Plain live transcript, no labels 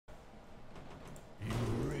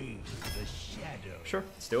Sure,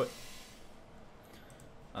 let's do it.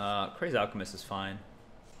 Crazy Alchemist is fine.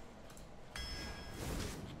 I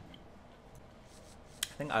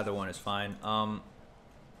think either one is fine.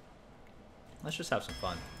 Let's just have some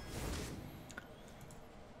fun.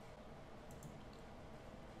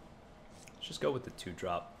 Let's just go with the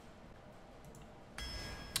 2-drop.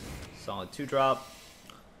 Solid 2-drop.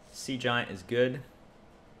 Sea Giant is good.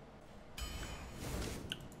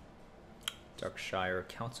 Darkshire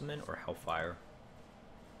Councilman or Hellfire?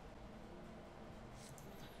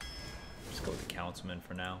 Just go with the Councilman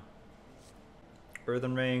for now.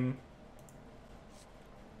 Earthen Ring.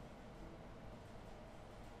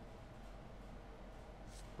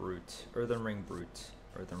 Brute. Earthen Ring Brute.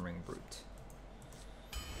 Earthen Ring Brute.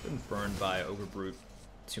 Been burned by Ogre Brute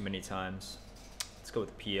too many times. Let's go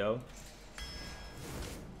with the PO.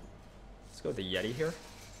 Let's go with the Yeti here.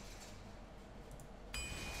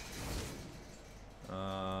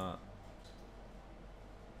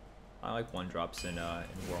 I like 1-drops in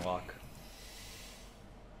Warlock.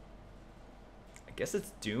 I guess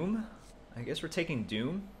it's Doom. I guess we're taking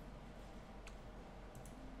Doom.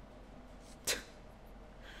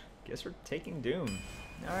 Guess we're taking Doom.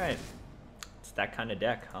 Alright. It's that kind of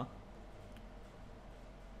deck, huh?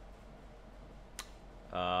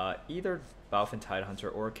 Either Bamguin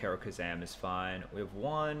Tidehunter or Karakazam is fine. We have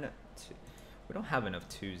 1, 2. We don't have enough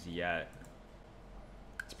 2s yet.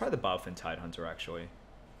 It's probably the Bamguin Tidehunter, actually.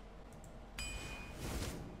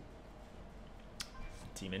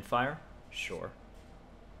 Demon Fire? Sure.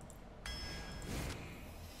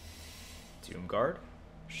 Doomguard?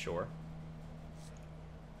 Sure.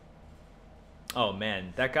 Oh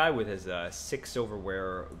man, that guy with his 6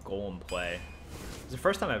 Silverware Golem play. It's the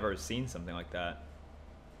first time I've ever seen something like that.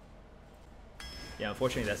 Yeah,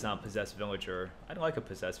 unfortunately that's not a Possessed Villager. I don't like a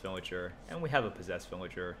Possessed Villager, and we have a Possessed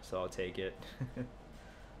Villager, so I'll take it.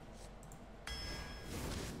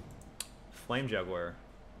 Flame Juggler.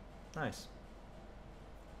 Nice.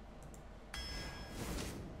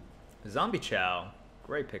 Zombie Chow.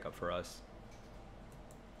 Great pickup for us.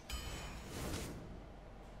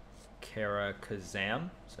 Karakazam.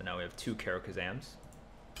 So now we have 2 Karakazams.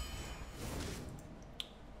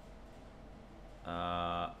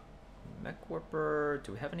 Mech Whipper.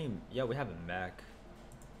 Do we have any? Yeah, we have a mech.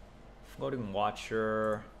 Floating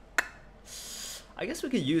Watcher. I guess we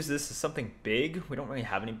could use this as something big. We don't really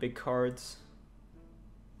have any big cards.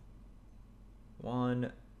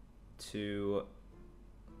 1, 2.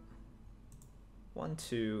 1,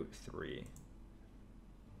 2, 3.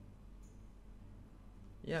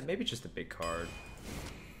 Yeah, maybe just a big card.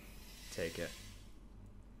 Take it.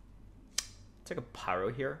 Take a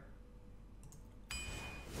Pyro here.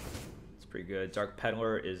 It's pretty good. Dark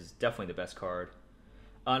Peddler is definitely the best card.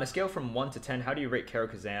 On a scale from 1 to 10, how do you rate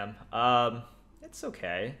Karakazam? It's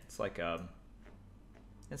okay. It's like a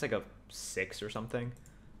 6 or something.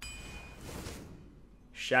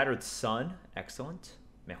 Shattered Sun, excellent.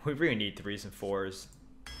 Man, we really need 3s and 4s.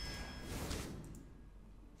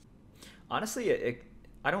 Honestly,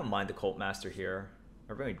 I don't mind the Cult Master here.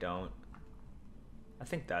 I really don't. I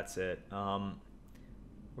think that's it.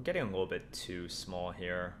 We're getting a little bit too small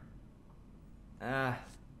here.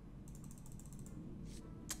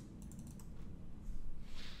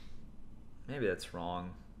 Maybe that's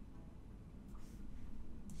wrong.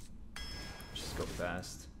 Just go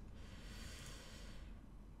fast.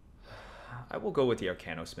 I will go with the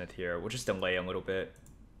Arcanosmith here. We'll just delay a little bit.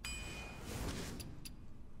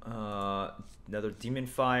 Another Demon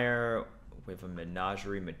Fire. We have a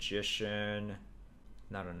Menagerie Magician.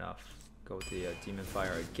 Not enough. Go with the Demon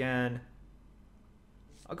Fire again.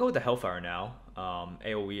 I'll go with the Hellfire now.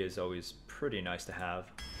 AoE is always pretty nice to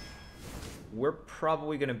have. We're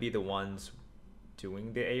probably going to be the ones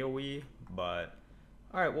doing the AoE, but...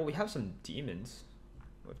 Alright, well we have some demons.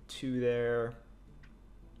 We have 2 there.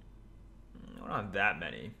 We don't have that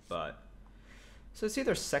many, but... So it's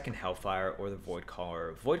either second Hellfire or the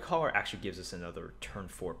Voidcaller. Voidcaller actually gives us another turn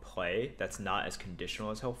 4 play that's not as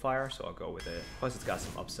conditional as Hellfire, so I'll go with it. Plus it's got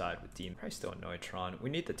some upside with Demon. Probably still a Neutron. We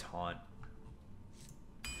need the taunt.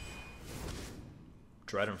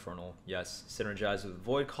 Dread Infernal, yes. Synergize with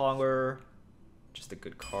Voidcaller. Just a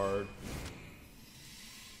good card.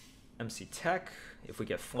 MC Tech, if we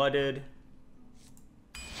get flooded.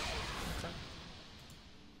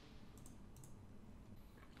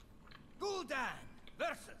 Gul'dan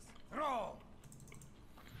versus Thrall.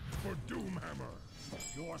 For Doomhammer,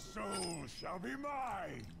 your soul shall be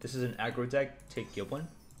mine. This is an aggro deck. Take Gilblin.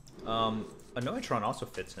 A Neutron also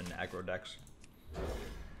fits in aggro decks.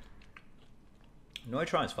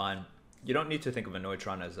 Neutron is fine. You don't need to think of a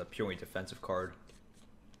Neutron as a purely defensive card.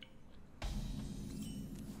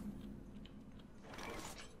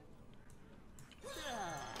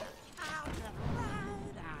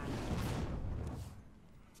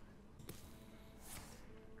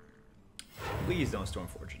 Please don't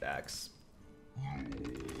Stormforged Axe.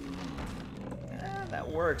 That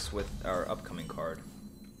works with our upcoming card.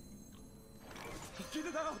 Get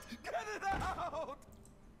it out! Get it out!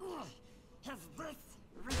 Is this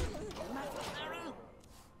really necessary?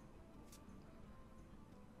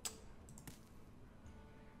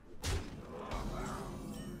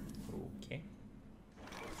 Okay.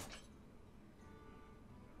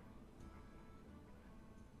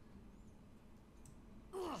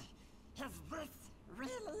 Is this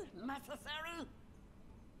really necessary?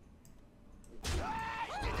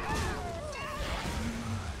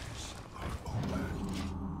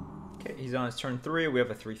 Okay, he's on his turn 3. We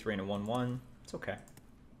have a 3/3 and a 1/1. It's okay.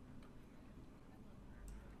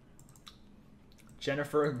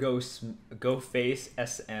 Jennifer Go Face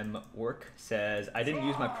SM Work says, I didn't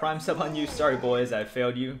use my Prime sub on you. Sorry, boys, I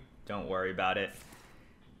failed you. Don't worry about it.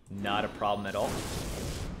 Not a problem at all.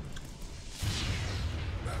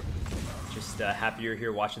 Just happy you're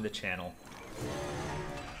here watching the channel.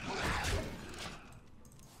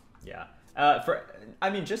 Yeah.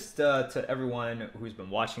 Just to everyone who's been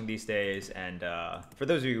watching these days, and for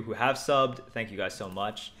those of you who have subbed, thank you guys so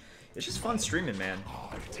much. It's just fun streaming, man.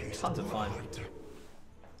 Tons of fun.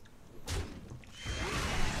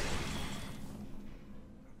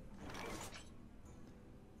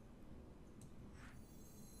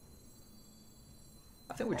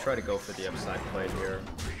 I think we try to go for the upside play here.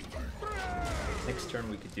 Next turn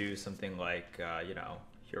we could do something like, you know,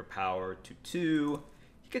 Hero Power 2/2.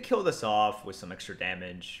 He could kill this off with some extra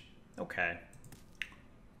damage. Okay.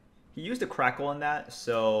 He used a Crackle on that,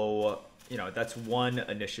 so, you know, that's one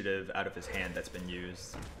initiative out of his hand that's been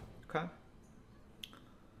used. Okay.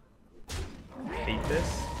 I don't hate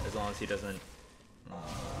this, as long as he doesn't...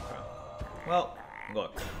 Okay. Well,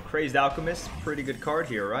 look. Crazed Alchemist, pretty good card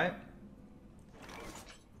here, right?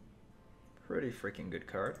 Pretty freaking good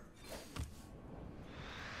card.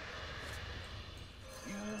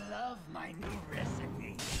 You love my new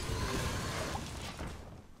recipe.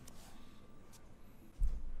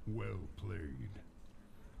 Well played.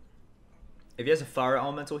 If he has a Fire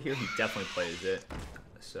Elemental here, he definitely plays it.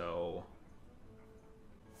 So...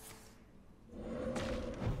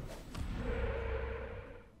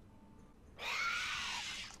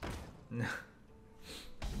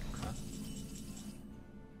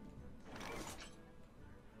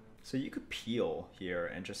 So you could peel here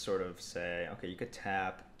and just sort of say, okay, you could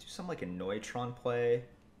tap, do some like a Neutron play.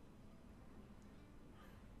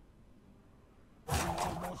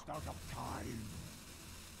 Almost out of time.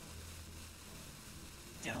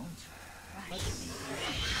 Don't Let's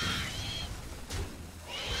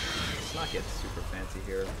not get super fancy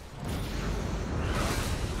here.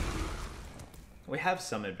 We have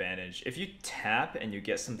some advantage. If you tap and you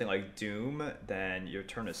get something like Doom, then your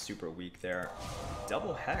turn is super weak there.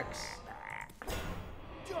 Double Hex.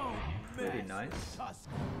 Pretty nice.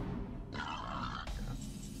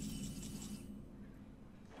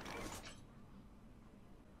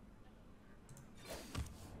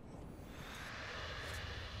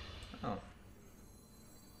 Oh.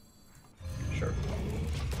 Sure.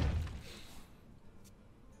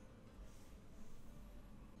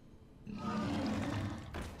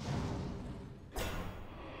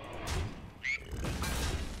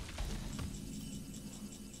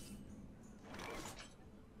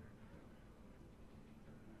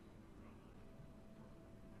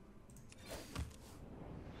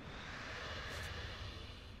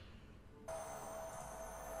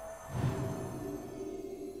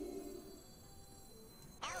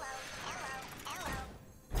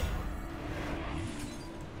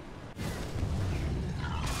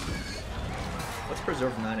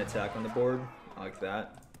 Preserve 9 attack on the board. I like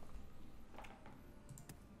that.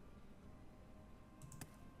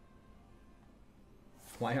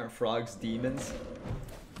 Why aren't frogs demons?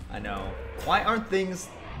 I know. Why aren't things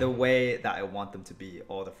the way that I want them to be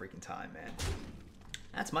all the freaking time, man?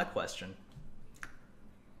 That's my question.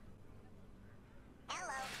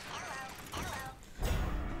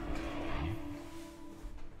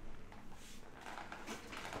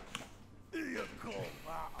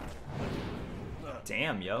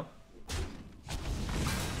 Damn, yo.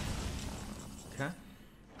 Okay.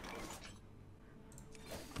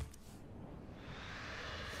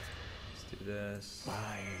 Let's do this.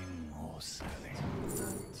 Buying or selling.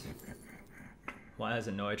 Why is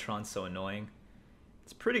a Neutron so annoying?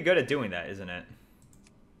 It's pretty good at doing that, isn't it?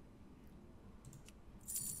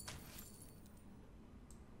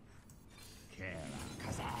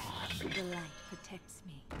 The light protects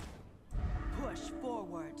me. Push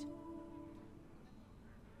forward.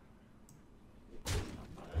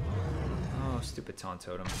 Oh, stupid taunt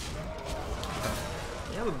totem.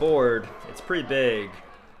 We have a board. It's pretty big.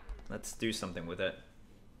 Let's do something with it.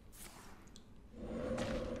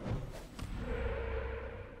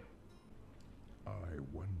 I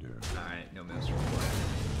wonder. Alright, no moves required.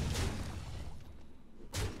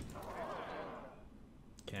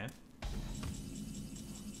 Okay.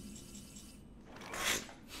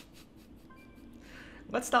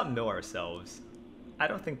 Let's not mill ourselves. I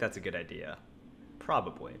don't think that's a good idea.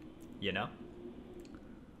 Probably. You know?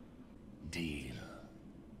 Deal.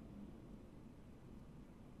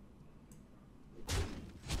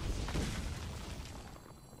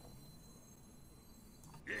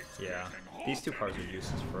 Yeah. These two cards are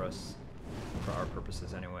useless for us. For our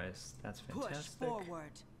purposes anyways. That's fantastic. Push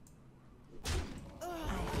forward.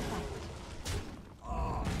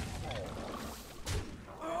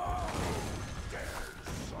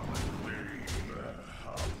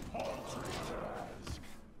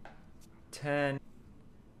 Okay.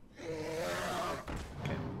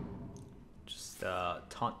 Just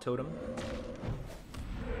taunt totem.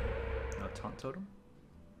 No taunt totem.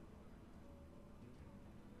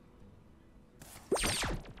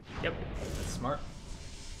 Yep, that's smart.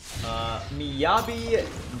 Miyabi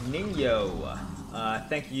Ningyo.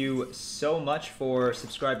 Thank you so much for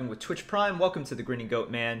subscribing with Twitch Prime. Welcome to the Grinning Goat,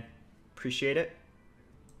 man. Appreciate it.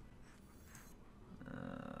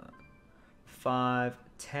 5,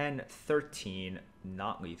 10, 13.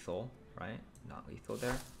 Not lethal, right? Not lethal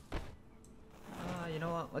there. You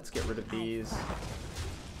know what? Let's get rid of these.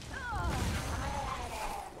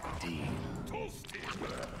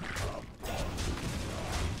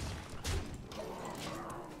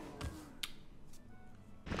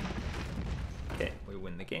 Okay, we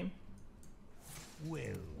win the game.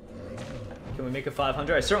 Well. Can we make a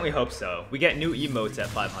 500? I certainly hope so. We get new emotes at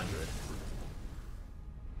 500.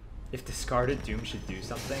 If discarded Doom should do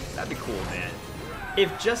something, that'd be cool, man.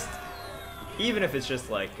 Even if it's just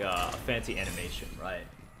like a fancy animation, right?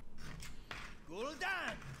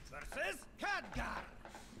 Gul'dan versus Khadgar.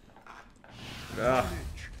 Ugh.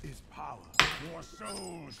 Knowledge is power. Your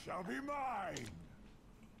soul shall be mine.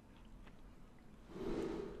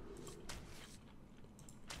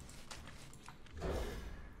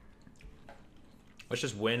 Let's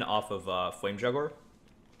just win off of Flame Juggler.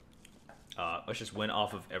 Let's just win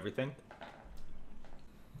off of everything.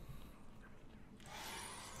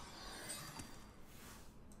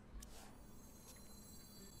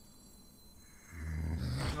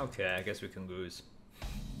 Okay, I guess we can lose.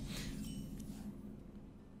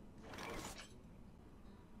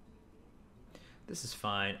 This is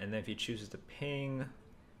fine, and then if he chooses to ping...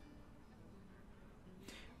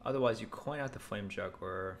 Otherwise, you coin out the Flame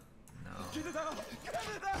Juggler. No.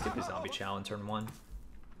 Stupid Zombie Chow in turn 1.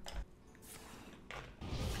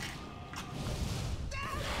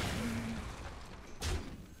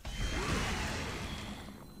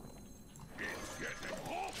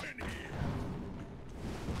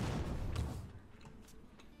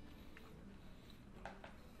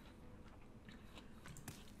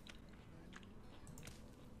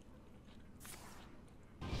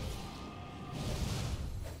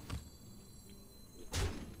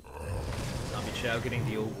 Chow getting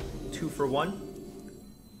the old 2-for-1.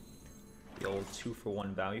 The old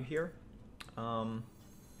 2-for-1 value here. Let's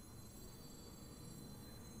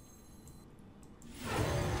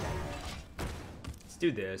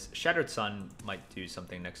do this. Shattered Sun might do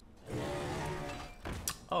something next.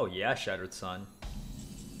 Oh yeah, Shattered Sun.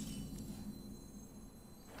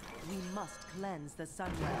 We must cleanse the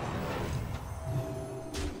sunlight.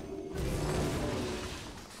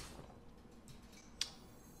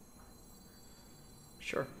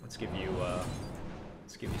 Sure, let's give you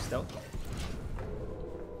stealth.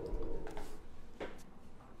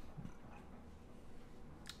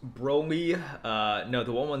 Broly, no,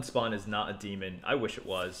 the 1/1 spawn is not a demon. I wish it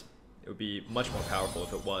was. It would be much more powerful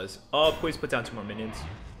if it was. Oh, please put down 2 more minions.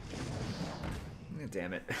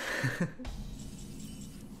 Damn it.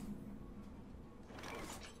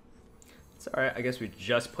 It's alright, I guess we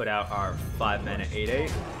just put out our 5-mana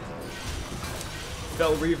 8/8.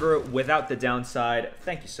 Fel Reaver without the downside.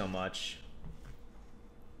 Thank you so much.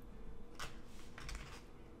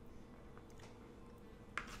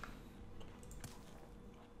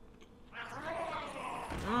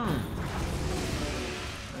 That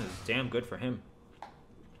is damn good for him.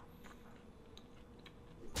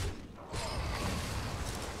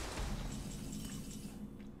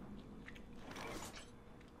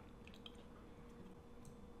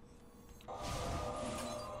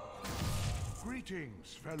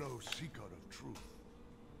 Greetings, fellow seeker of truth.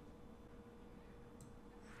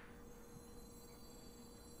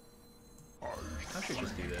 I should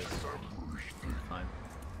just do this. Fine.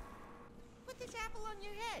 Put this apple on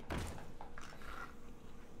your head.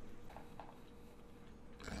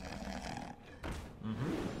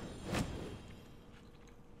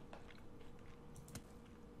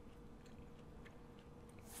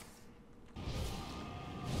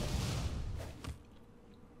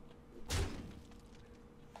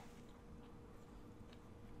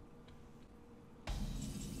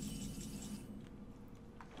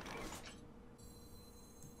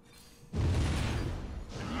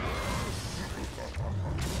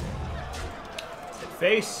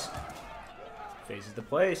 Face. Face is the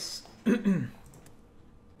place.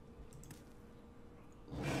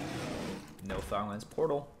 No Firelands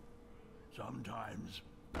portal. Sometimes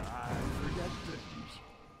I forget things.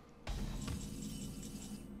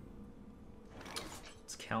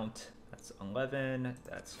 Let's count. That's 11.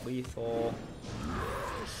 That's lethal.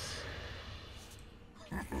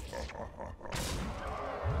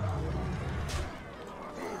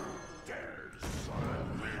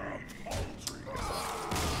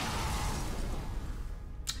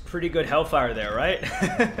 Pretty good Hellfire there, right?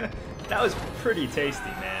 That was pretty tasty,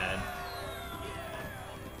 man.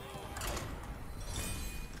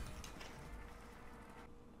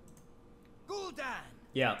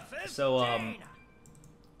 Yeah, so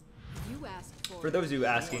You asked for those of you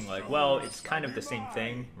asking, like, well, it's kind of the same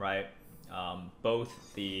thing, right?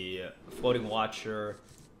 Both the Floating Watcher,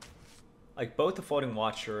 like both the Floating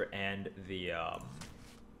Watcher and the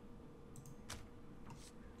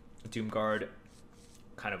Doomguard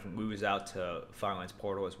kind of moves out to Firelands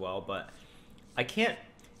Portal as well, but I can't,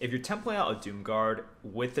 if you're templating out a Doomguard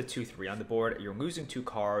with the 2/3 on the board, you're losing 2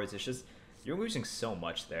 cards, it's just, you're losing so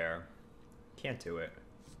much there. Can't do it.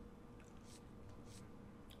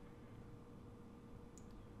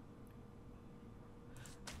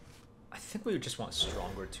 I think we would just want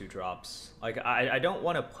stronger 2-drops. Like, I don't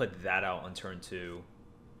want to put that out on turn 2.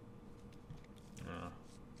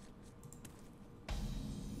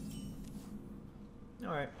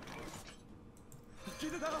 Alright.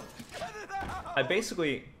 I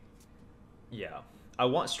basically... Yeah. I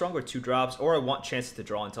want stronger 2-drops, or I want chances to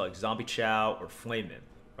draw into, like, Zombie Chow or Flame Imp,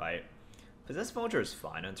 right? Possessed Villager is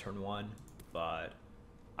fine on turn 1, but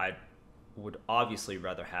I would obviously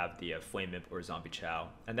rather have the Flame Imp or Zombie Chow.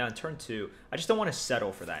 And then on turn 2, I just don't want to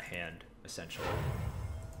settle for that hand, essentially.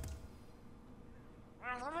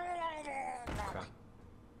 Okay.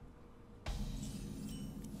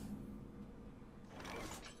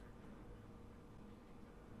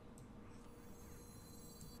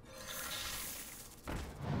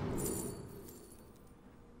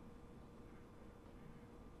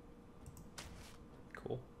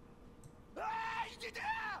 Cool.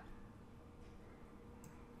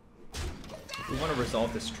 We want to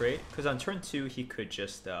resolve this trade, because on turn 2 he could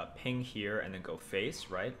just ping here and then go face,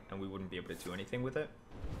 right? And we wouldn't be able to do anything with it.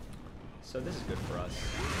 So this is good for us.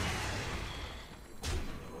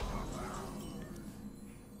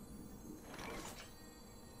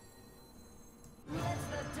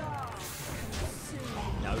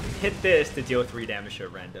 Now we can hit this to deal 3 damage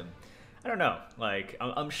at random. I don't know, like,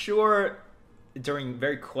 I'm sure during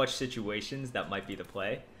very clutch situations that might be the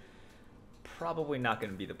play. Probably not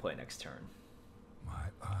going to be the play next turn. My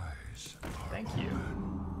eyes are Thank you.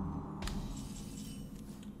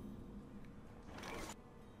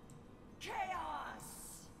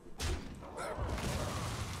 Chaos! Do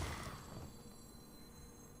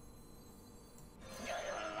you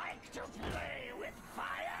like to play with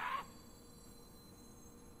fire?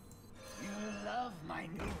 You love my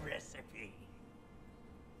new recipe.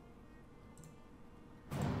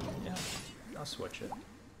 Yeah, I'll switch it.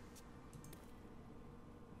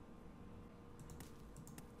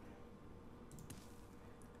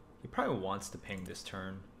 He probably wants to ping this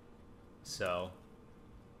turn, so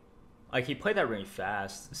like he played that really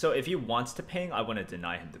fast. So if he wants to ping, I want to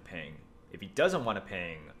deny him to ping. If he doesn't want to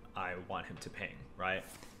ping, I want him to ping, right?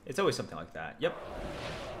 It's always something like that. Yep.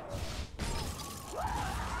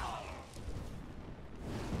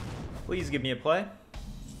 Please give me a play.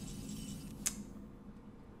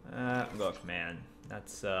 Look, man,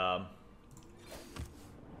 that's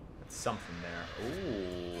something there.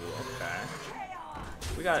 Ooh, okay.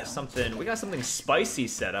 We got something spicy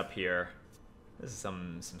set up here. This is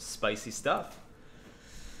some spicy stuff.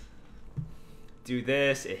 Do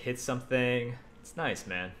this, it hits something. It's nice,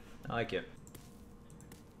 man. I like it.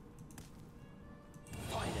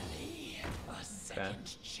 Finally, a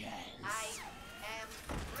second chance. I am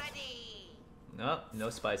ready. Nope, no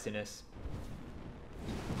spiciness.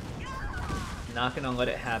 Not gonna let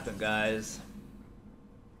it happen, guys.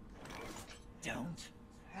 Don't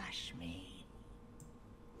rush me.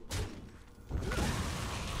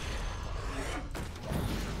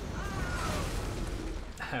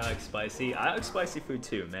 I like spicy. I like spicy food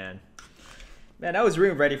too, man. Man, I was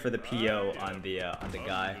really ready for the PO on the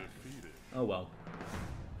guy. Oh well.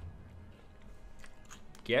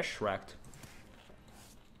 Get Shrek'd.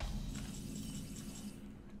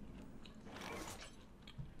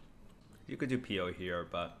 You could do PO here,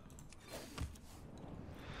 but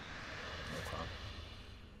okay.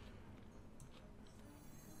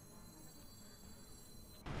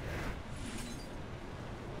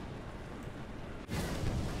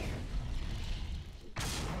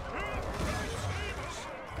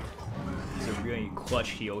 It's a really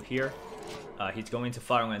clutch heal here. He's going to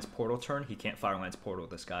Fireland's Portal turn. He can't Fireland's Portal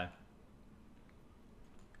this guy.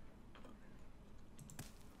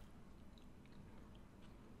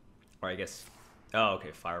 Or I guess... Oh,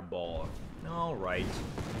 okay, Fireball. Alright.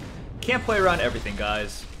 Can't play around everything,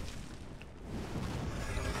 guys.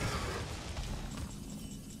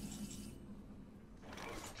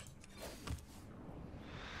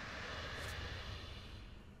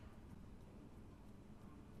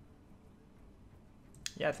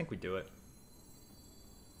 Yeah, I think we do it.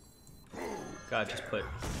 Gotta just put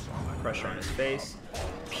pressure on his face.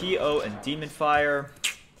 PO and Demon Fire.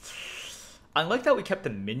 I like that we kept the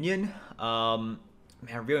minion. Man,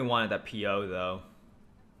 I really wanted that PO though.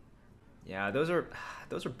 Yeah, those are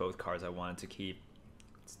both cards I wanted to keep.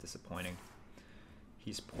 It's disappointing.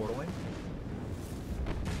 He's portaling.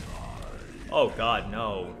 Oh God,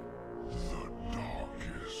 no. The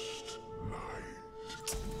darkest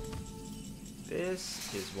night.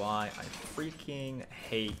 This is why I freaking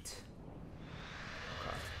hate.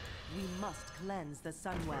 Okay. We must cleanse the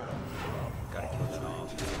Sunwell. Gotta kill that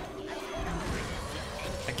off.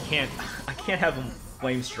 I can't have him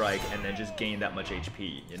flame strike and then just gain that much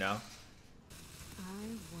HP, you know?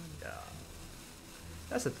 Yeah.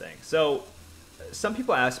 That's the thing. So some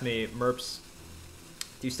people ask me, Merps,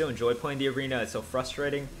 do you still enjoy playing the arena? It's so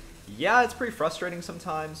frustrating. Yeah, it's pretty frustrating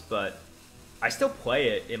sometimes, but I still play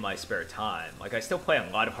it in my spare time. Like, I still play a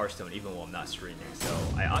lot of Hearthstone even while I'm not streaming, so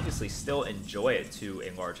I obviously still enjoy it to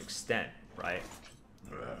a large extent, right?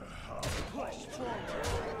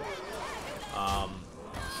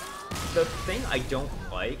 The thing I don't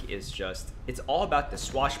like is just, it's all about the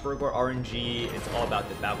Swashbuckler RNG, it's all about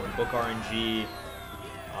the Bamguin Book RNG,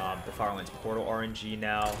 the Fireland's Portal RNG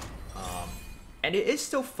now. And it is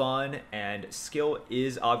still fun, and skill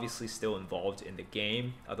is obviously still involved in the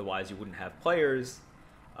game. Otherwise, you wouldn't have players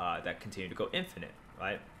that continue to go infinite,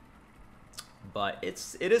 right? But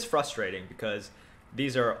it is frustrating because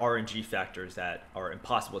these are RNG factors that are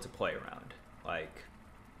impossible to play around. Like,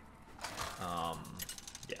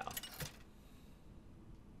 yeah.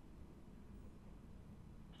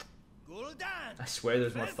 I swear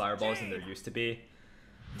there's more fireballs than there used to be.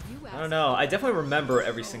 I don't know. I definitely remember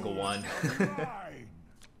every single one.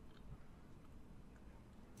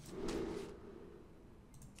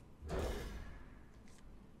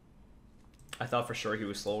 I thought for sure he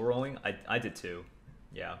was slow rolling. I did too.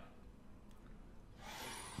 Yeah.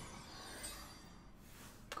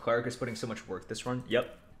 Cleric is putting so much work this run.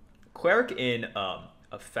 Yep. Cleric in a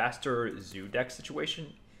faster zoo deck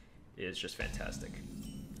situation is just fantastic.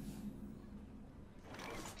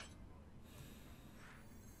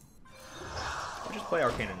 We'll just play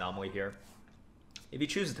Arcane Anomaly here. If he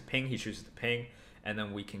chooses to ping, he chooses to ping, and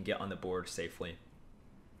then we can get on the board safely.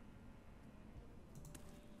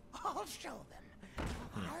 I'll show them.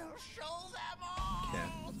 I'll show them all. Okay.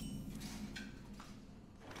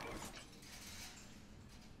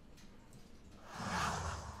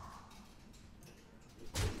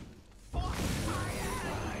 Oh,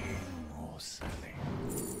 Sally.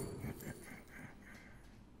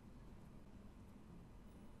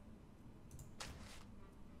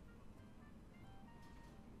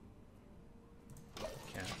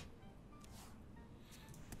 Okay.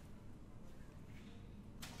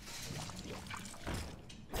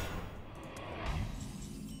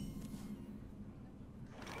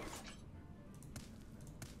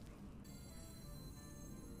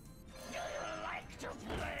 Like to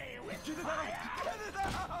play with fire. Get it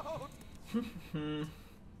out.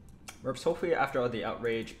 Merps, hopefully after all the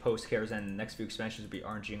outrage, post-cares, and the next few expansions will be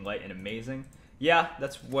RNG and light and amazing. Yeah,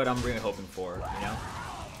 that's what I'm really hoping for, you know?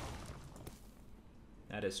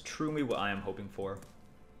 That is truly what I am hoping for.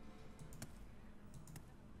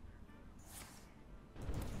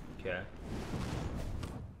 Okay.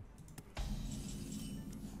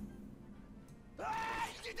 Ah,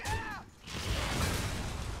 get out.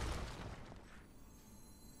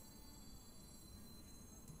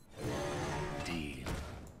 Deal.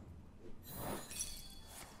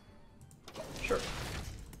 Sure.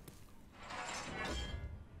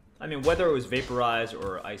 I mean, whether it was Vaporize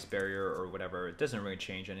or Ice Barrier or whatever, it doesn't really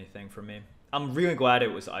change anything for me. I'm really glad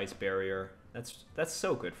it was Ice Barrier. That's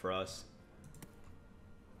so good for us.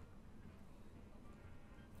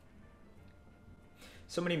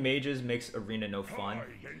 So many mages makes arena no fun. I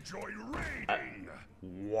enjoy raiding.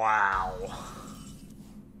 Wow.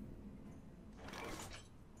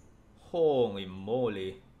 Holy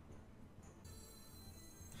moly.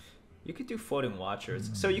 You could do Floating Watchers.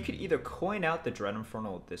 So you could either coin out the Dread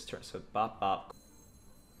Infernal this turn. So bop bop.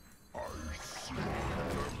 Let's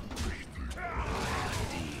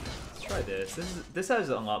try this. This has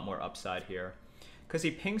a lot more upside here. Because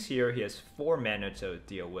he pings here, he has 4 mana to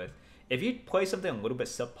deal with. If you play something a little bit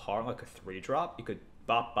subpar, like a 3-drop, you could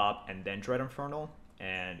bop bop and then Dread Infernal.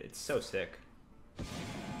 And it's so sick.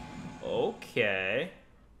 Okay.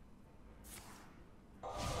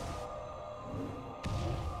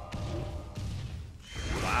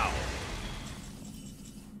 Wow.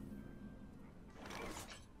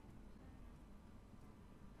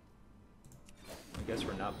 I guess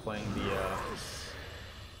we're not playing the,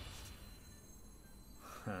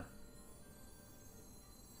 huh.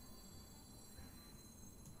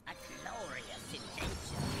 A glorious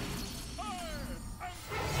invention.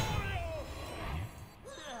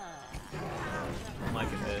 I'm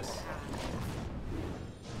liking this.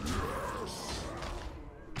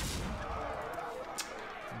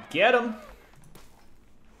 Get him!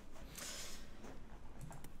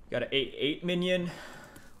 Got an 8/8 minion.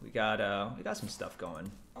 We got some stuff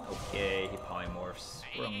going. Okay, he polymorphs.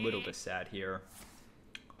 We're a little bit sad here.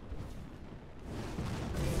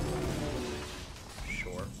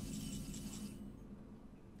 Sure.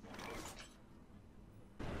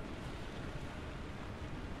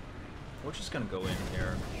 We're just gonna go in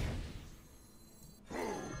here.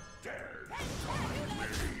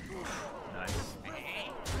 Nice.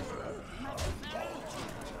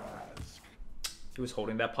 He was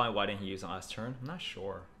holding that pine. Why didn't he use it last turn? I'm not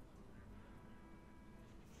sure.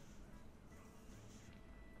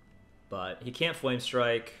 But he can't Flame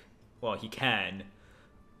Strike. Well, he can,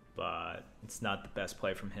 but it's not the best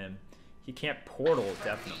play from him. He can't Portal,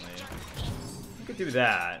 definitely. He could do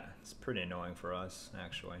that. It's pretty annoying for us,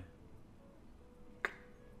 actually.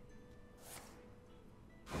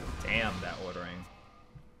 Damn, that ordering.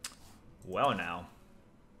 Well, now.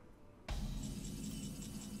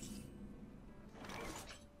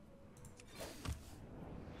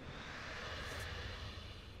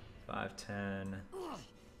 Five, 10.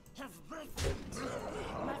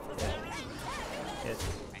 Hit.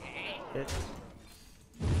 Hit.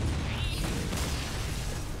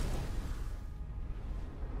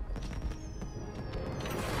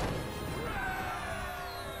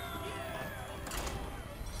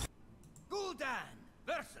 Gul'dan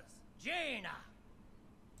versus Jaina.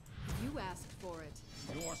 You asked for it.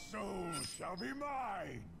 Your soul shall be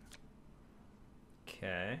mine.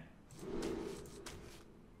 Okay.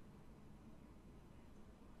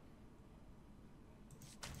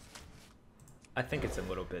 I think it's a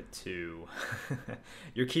little bit too...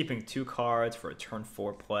 You're keeping 2 cards for a turn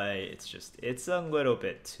 4 play. It's a little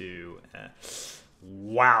bit too...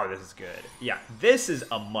 Wow, this is good. Yeah, this is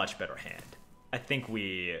a much better hand. I think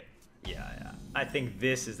we... Yeah. I think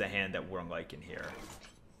this is the hand that we're liking here.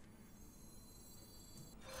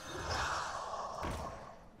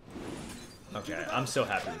 Okay, I'm so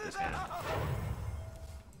happy with this hand.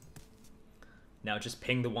 Now just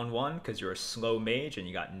ping the 1/1 because you're a slow mage and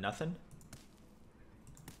you got nothing.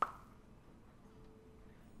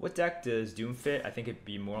 What deck does Doom fit? I think it'd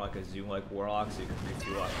be more like a Zoom-like Warlock, so you can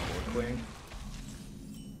refuel off board clearing.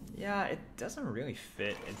 Yeah, it doesn't really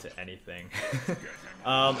fit into anything.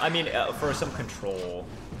 I mean, for some control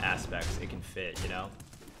aspects, it can fit, you know?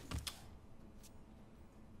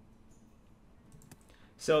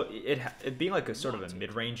 So it'd be like a sort of a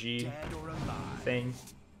mid-rangey thing.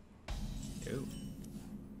 Ooh.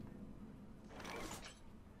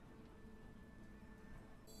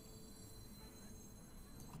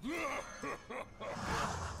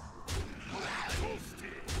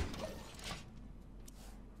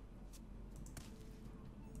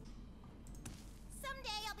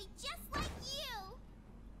 Someday I'll be just like you.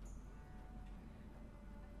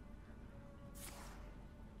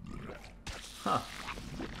 Huh.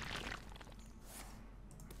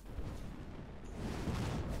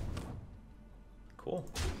 Cool.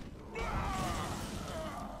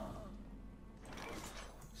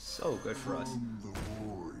 So good for us.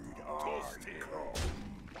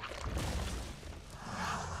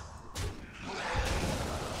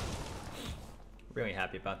 Really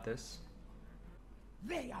happy about this.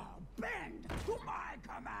 They are bend to my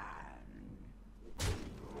command.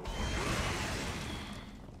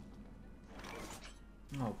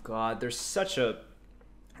 Oh god, there's such a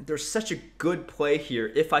good play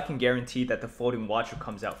here if I can guarantee that the floating watcher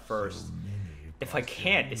comes out first. If I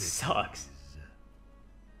can't, it sucks.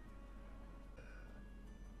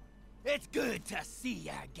 It's good to see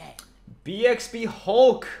you again. BXB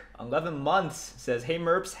Hulk, 11 months, says, hey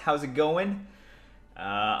Merps, how's it going?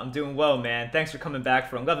 I'm doing well, man. Thanks for coming back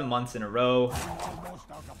for 11 months in a row.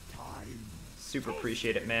 Super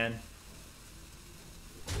appreciate it, man.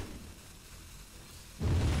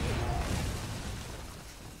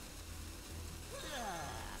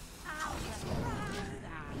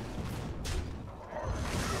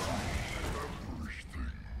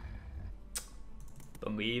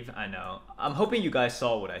 Believe, I know. I'm hoping you guys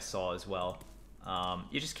saw what I saw as well.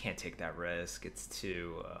 You just can't take that risk. It's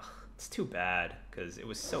too bad because it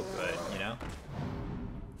was so good, you know.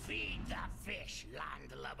 Feed the fish,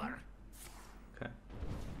 landlubber. Okay.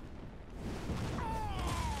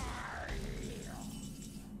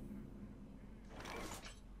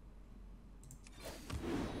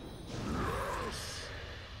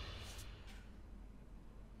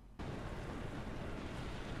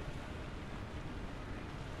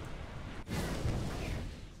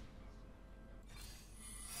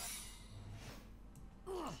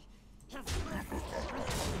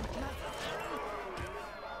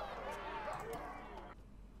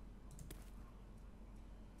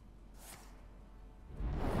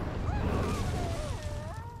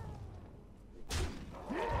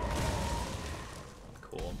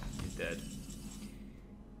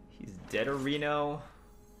 Deaderino,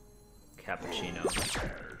 Cappuccino.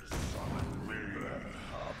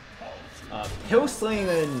 Hill sling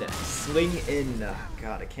in.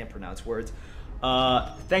 God, I can't pronounce words.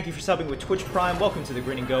 Thank you for subbing with Twitch Prime. Welcome to the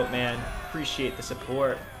Grinning Goat, man. Appreciate the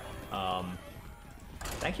support.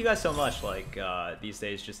 Thank you guys so much. Like these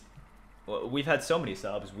days, just we've had so many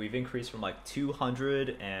subs. We've increased from like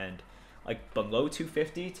 200 and like below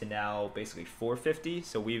 250 to now basically 450.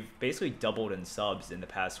 So we've basically doubled in subs in the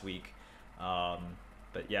past week.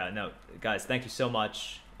 But yeah, no, guys, thank you so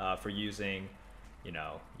much for using, you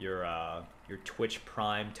know, your Twitch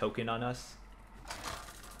Prime token on us.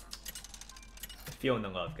 Feeling the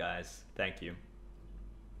love, guys. Thank you.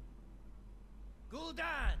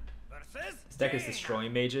 Gul'dan versus This deck is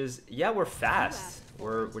destroying mages. Yeah, we're fast.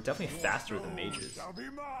 We're definitely faster than mages,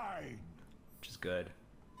 which is good.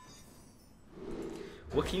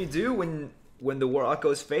 What can you do when the Warlock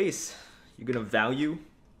goes face? You're gonna value.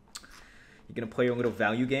 You're gonna play your little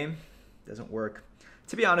value game. Doesn't work.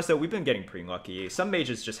 To be honest though, we've been getting pretty lucky. Some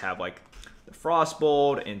mages just have like the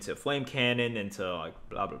Frostbolt into Flame Cannon into like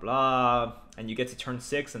blah blah blah, and you get to turn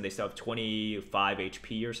 6 and they still have 25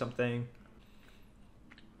 HP or something.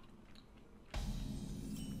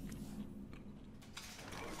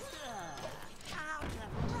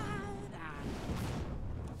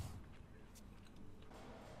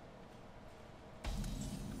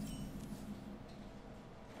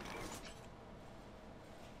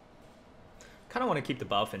 Kind of want to keep the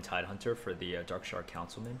buff in Tidehunter for the Dark Shard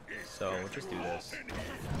Councilman, so we'll just do this.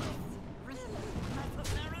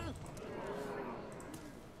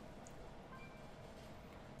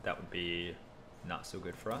 That would be not so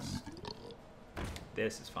good for us.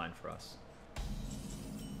 This is fine for us.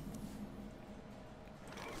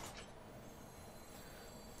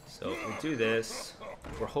 So we'll do this.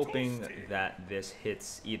 We're hoping that this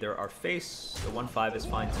hits either our face. The 1/5 is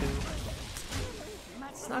fine too.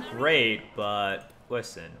 It's not great, but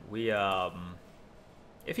listen, we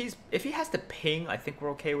if he has to ping, I think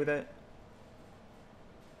we're okay with it.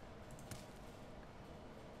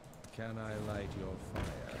 Can I light your fire?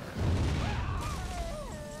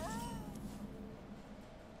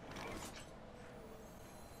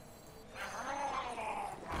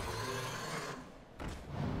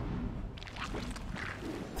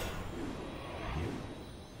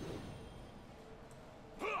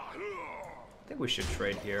 I think we should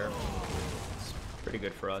trade here. It's pretty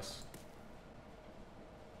good for us.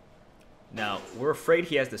 Now, we're afraid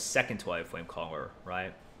he has the second Twilight Flame Caller,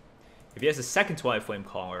 right? If he has the second Twilight Flame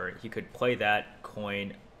Caller, he could play that,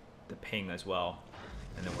 coin the ping as well.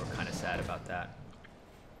 And then we're kind of sad about that.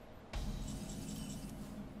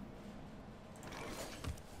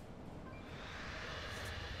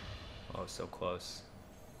 Oh, so close.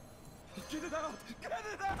 Get it out! Get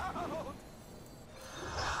it out!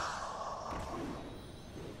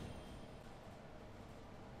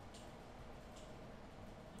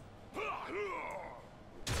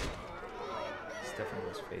 It's definitely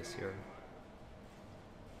his face here.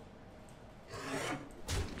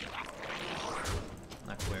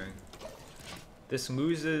 Not clearing. This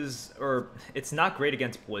loses, or it's not great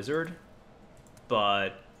against Blizzard,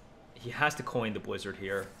 but he has to coin the Blizzard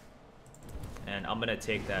here. And I'm gonna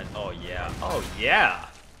take that. Oh yeah. Oh yeah!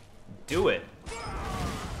 Do it.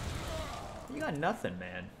 You got nothing,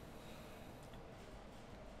 man.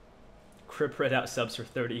 Crip read out subs for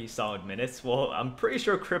 30 solid minutes. Well, I'm pretty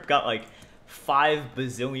sure Crip got like 5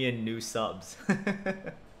 bazillion new subs.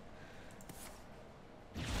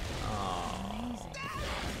 Oh.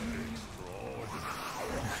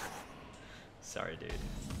 Sorry, dude.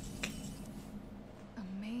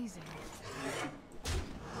 Amazing.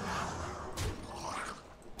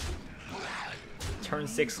 Turn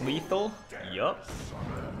 6 lethal? Yup.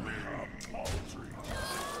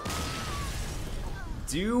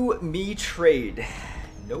 Do me trade?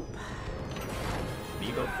 Nope.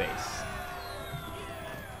 Me go face.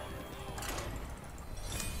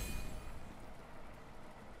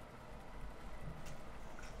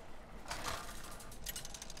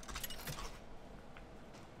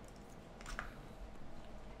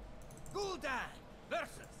 Gul'dan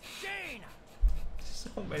versus Jaina. So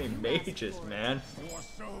many mages, man. Your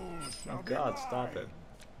soul shall Oh be god, stop mine. it.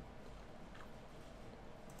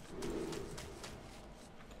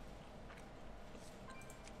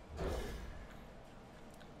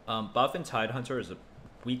 Buff and Tidehunter is a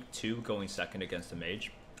week 2 going second against a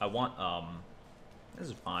mage. I want, this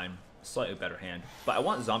is fine. Slightly better hand. But I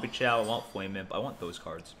want Zombie Chow, I want Flame Imp, I want those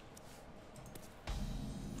cards.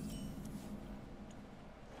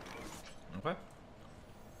 Okay.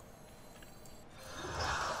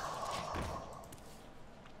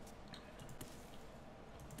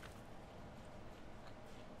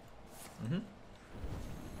 Mm-hmm.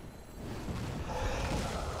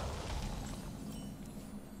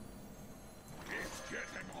 It's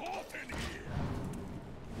getting hot in here.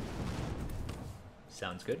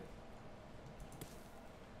 Sounds good.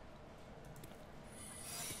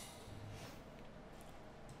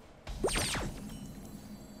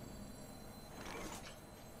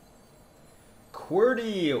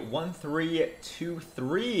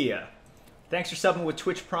 QWERTY1323. Thanks for subbing with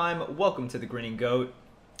Twitch Prime. Welcome to the Grinning Goat.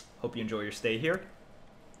 Hope you enjoy your stay here.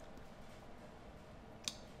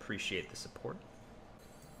 Appreciate the support.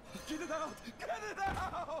 Get it out! Get it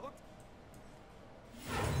out!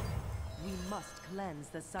 We must cleanse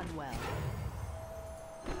the Sunwell.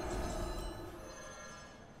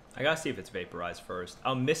 I gotta see if it's vaporized first.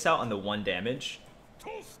 I'll miss out on the 1 damage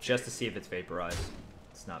just to see if it's vaporized.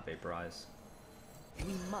 It's not vaporized.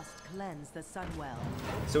 We must cleanse the Sunwell.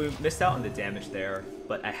 So we missed out on the damage there,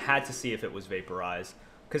 but I had to see if it was vaporized.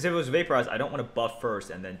 Because if it was vaporized, I don't want to buff first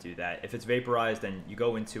and then do that. If it's vaporized, then you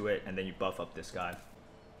go into it and then you buff up this guy.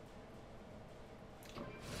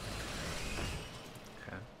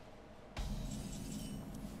 Okay.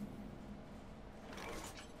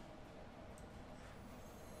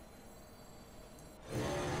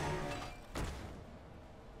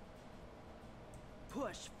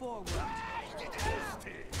 Push forward.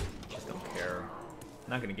 Just don't care. I'm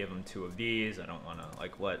not gonna give him 2 of these. I don't wanna,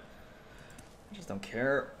 like, what? I just don't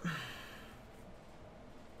care.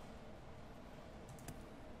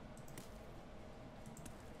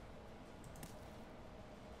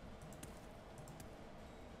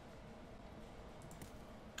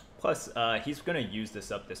 Plus, he's gonna use this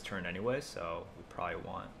up this turn anyway, so we probably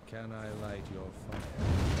want. Can I light your fire?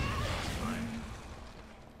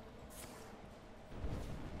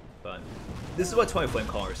 But this is why 20 Flame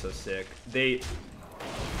Caller is so sick. They,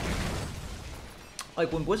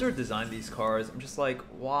 like, when Blizzard designed these cards, I'm just like,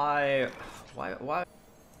 why? You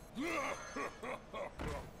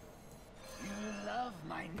love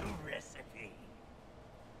my new recipe.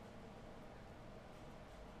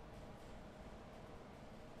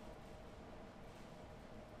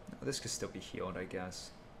 This could still be healed, I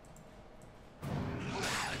guess.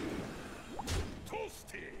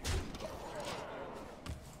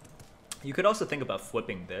 You could also think about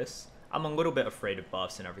flipping this. I'm a little bit afraid of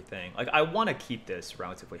buffs and everything. Like, I want to keep this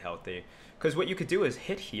relatively healthy. Because what you could do is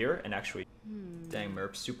hit here and actually... Dang,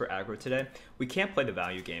 Merp's super aggro today. We can't play the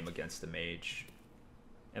value game against the mage.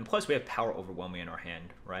 And plus, we have Power Overwhelming in our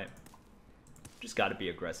hand, right? Just got to be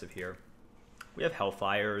aggressive here. We have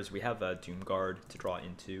Hellfires. We have Doomguard to draw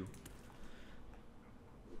into.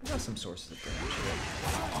 We got some sources of damage here.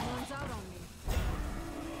 Someone's out on me.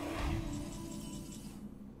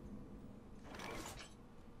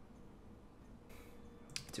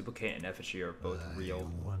 Duplicate and Effigy are both real.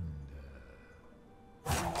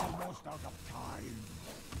 Almost out of time.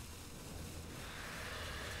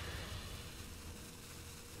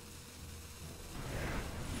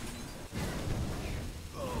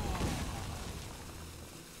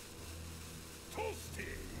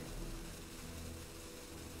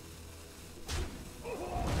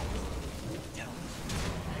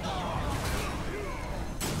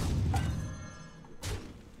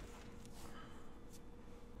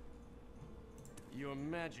 Your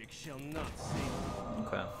magic shall not save.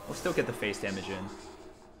 Okay, we'll still get the face damage in.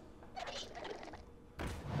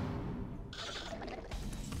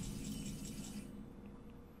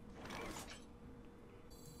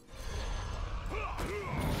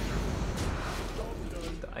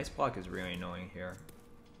 The ice block is really annoying here.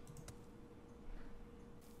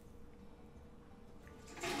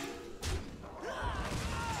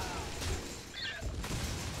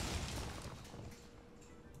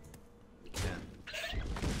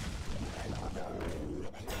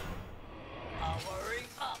 Powering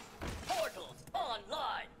up. Portals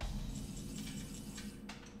online.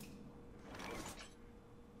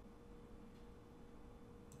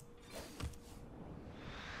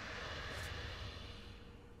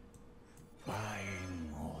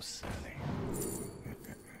 Buying or selling.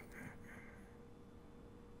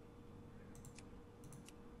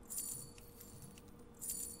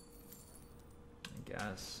 I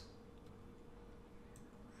guess.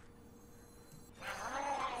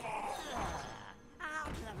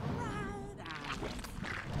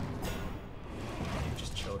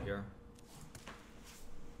 Just chill here.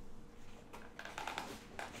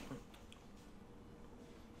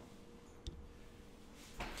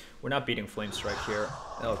 We're not beating Flame Strike here.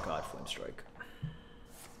 Oh god, Flame Strike.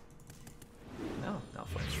 No, not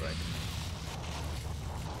Flame Strike.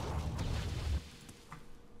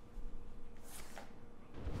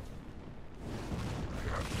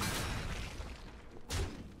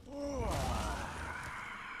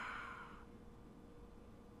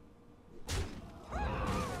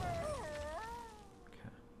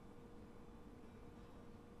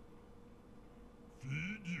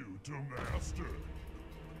 Feed you to master.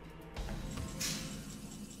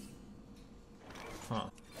 Huh.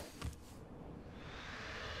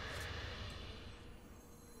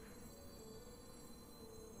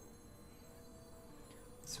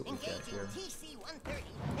 Let's see what we get Engaging here.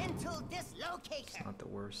 TC-130 until It's dislocation. not the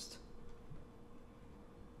worst.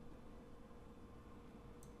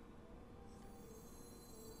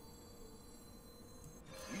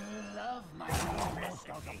 You love my new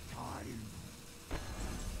recipe.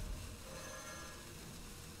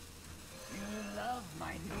 You love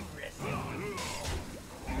my new recipe.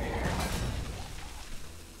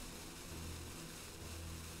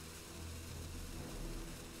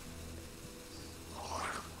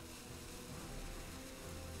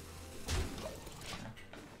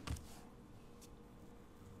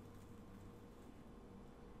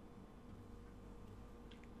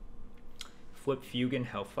 Flip Fugan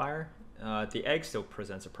Hellfire. The egg still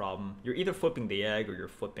presents a problem. You're either flipping the egg or you're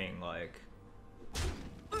flipping like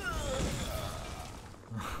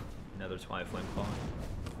another Twilight Flame Claw.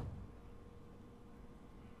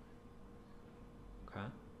 Okay.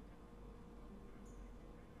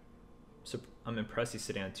 So I'm impressed he's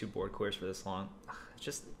sitting on 2 board clears for this long.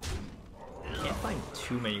 Just can't find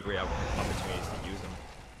too many great opportunities to use them.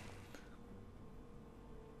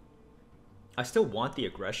 I still want the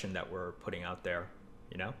aggression that we're putting out there,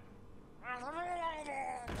 you know? Okay.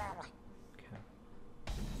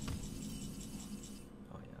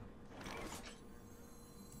 Oh yeah.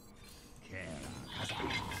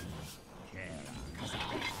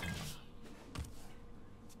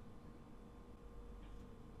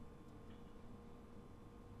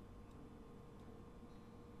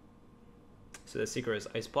 So the secret is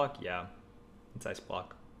ice block? Yeah, it's ice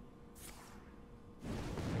block.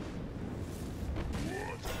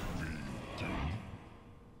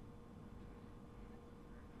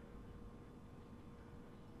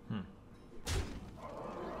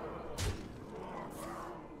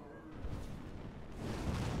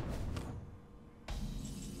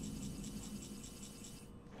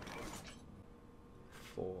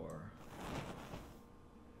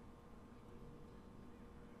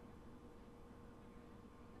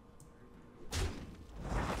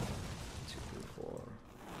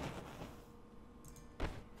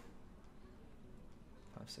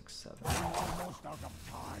 Six, seven. Almost out of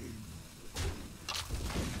time.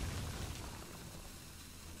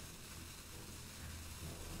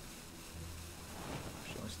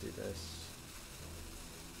 Actually, let's do this.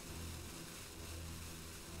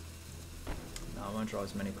 No, I want to draw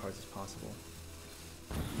as many cards as possible.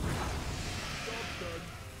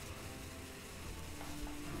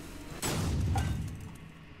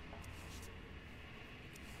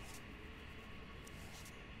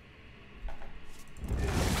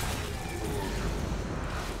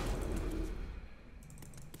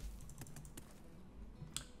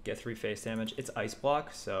 Get 3 face damage. It's ice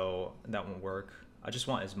block, so that won't work. I just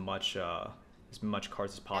want as much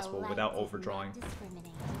cards as possible without overdrawing.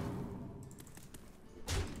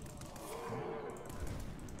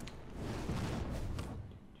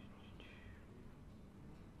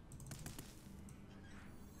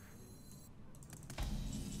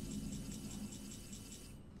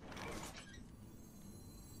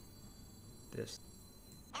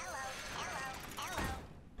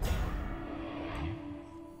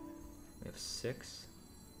 6.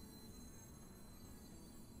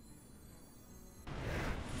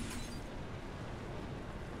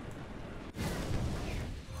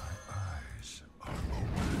 Eyes are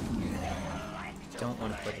open. Don't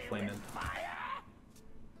want to play the Flame Imp.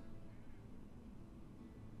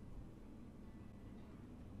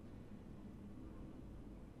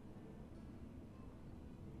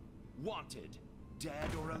 Wanted, dead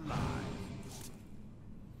or alive.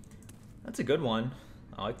 That's a good one.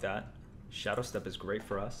 I like that. Shadow Step is great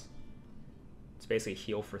for us. It's basically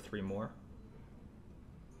heal for 3 more.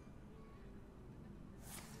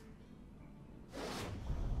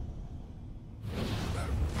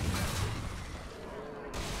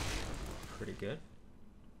 Pretty good.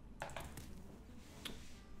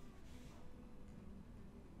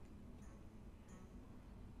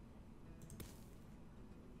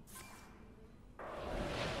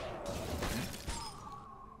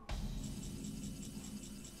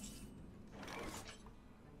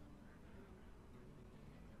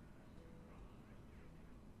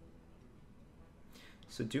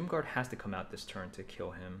 So Doomguard has to come out this turn to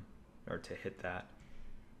kill him, or to hit that.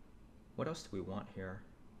 What else do we want here?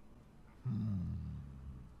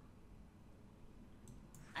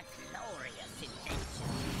 A glorious invention.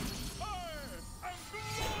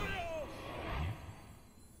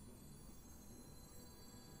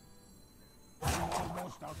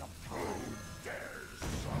 Almost out of time. Dares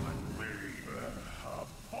summon me. A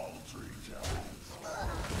paltry task.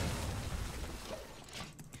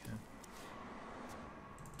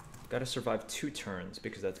 Gotta survive 2 turns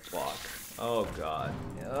because that's block. Oh god.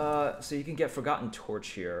 So you can get Forgotten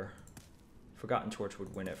Torch here. Forgotten Torch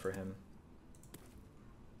would win it for him.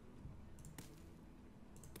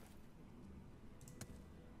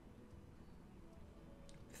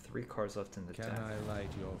 Three cards left in the Can deck. I light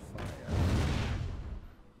your fire?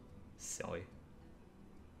 Silly.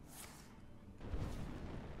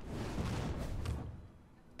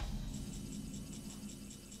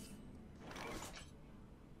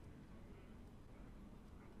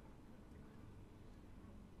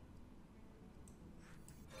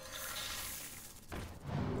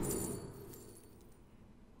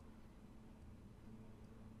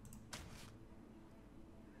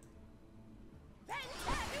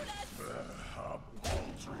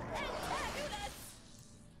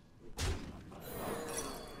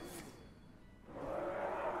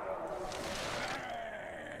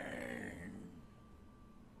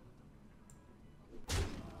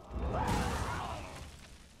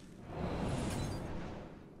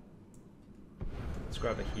 Let's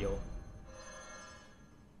grab a heal.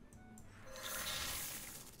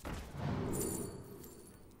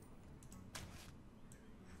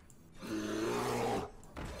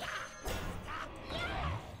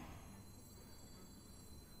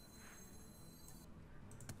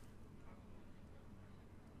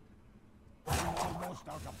 Almost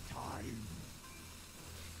out of time.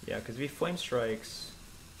 Yeah, because if he Flame Strikes,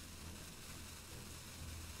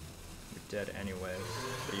 you're dead anyway,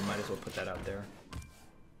 so you might as well put that out there.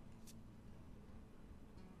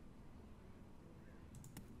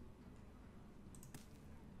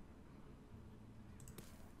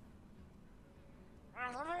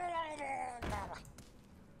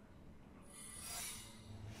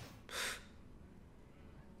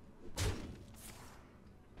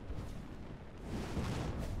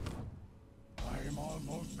 I'm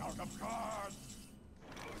almost out of cards.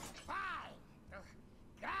 Fine.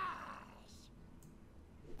 Gosh.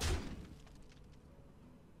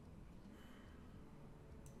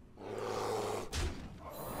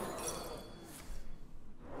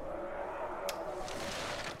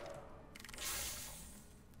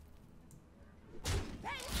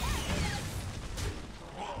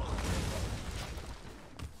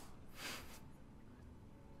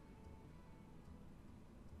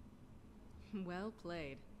 Well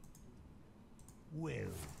played. Well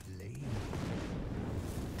played.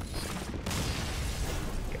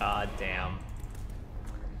 God damn.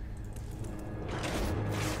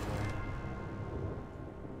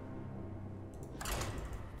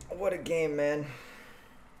 What a game, man.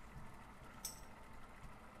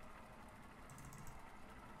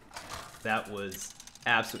 That was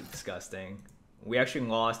absolutely disgusting. We actually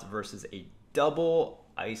lost versus a double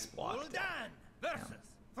ice block. Gul'dan versus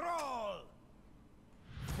Thrall.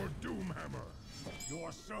 For Doomhammer,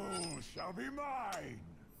 your soul shall be mine.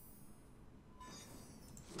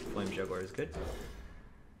 Flame Juggler is good.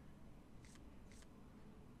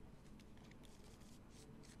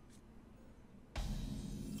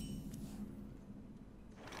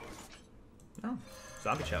 Oh,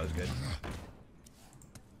 Zombie Chow is good.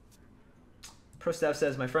 Pro Staff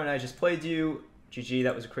says, my friend and I just played you. GG,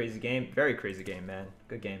 that was a crazy game. Very crazy game, man.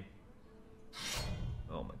 Good game.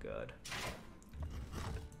 Oh my god.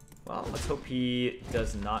 Well, let's hope he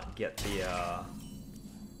does not get the, I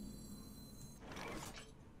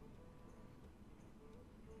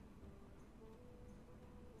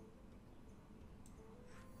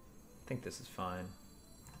think this is fine.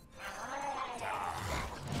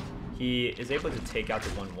 He is able to take out the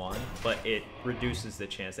 1/1, but it reduces the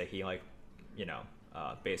chance that he, like, you know,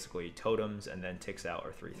 basically totems and then ticks out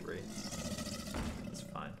our 3/3. That's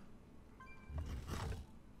fine.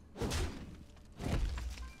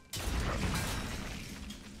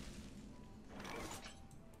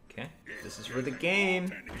 Okay, this is for the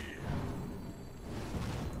game.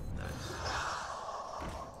 Nice.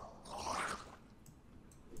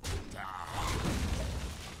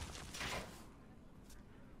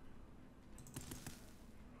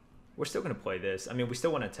 We're still going to play this. I mean, we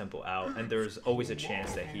still want to tempo out, and there's always a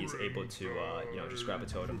chance that he's able to, you know, just grab a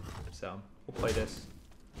totem. So, we'll play this.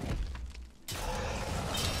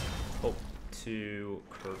 Hope to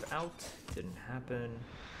curve out. Didn't happen.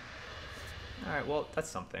 Alright, well, that's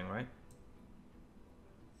something, right?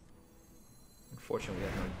 Unfortunately, we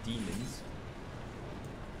have no demons.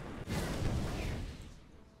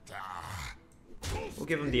 We'll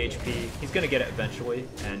give him the HP. He's gonna get it eventually,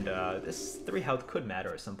 and this 3 health could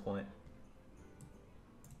matter at some point.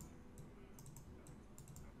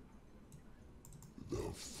 The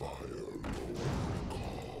Fire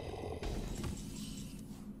Lord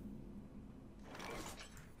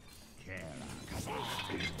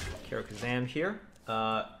Karakazam here.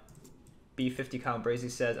 B50 Kyle Brazy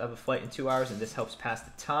says, I have a flight in 2 hours and this helps pass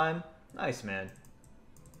the time. Nice, man.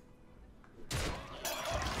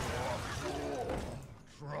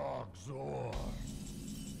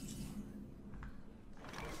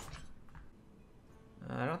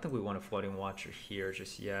 I don't think we want a Floating Watcher here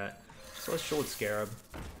just yet. So let's Shoulder Scarab.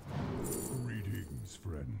 Greetings,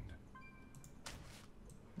 friend.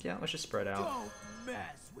 Yeah, let's just spread out. Don't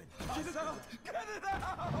mess with us. Get it out! Get it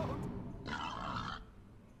out!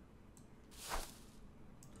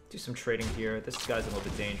 Do some trading here. This guy's a little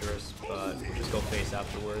bit dangerous, but we'll just go face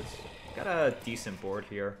afterwards. Got a decent board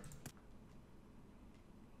here.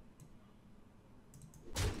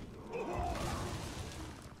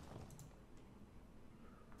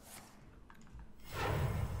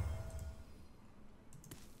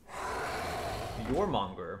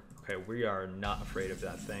 Warmonger. Okay, we are not afraid of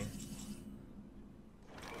that thing.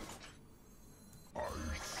 I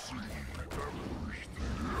see everything.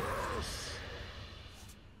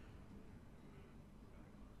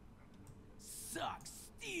 Suck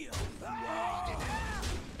steel.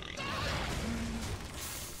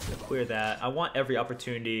 To clear that, I want every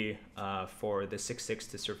opportunity for the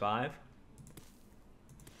 6/6 to survive.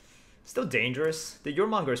 Still dangerous. The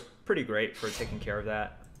Warmonger is pretty great for taking care of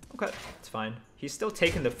that. Okay, it's fine. He's still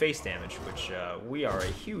taking the face damage, which we are a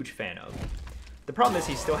huge fan of. The problem is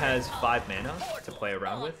he still has 5 mana to play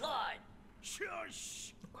around with.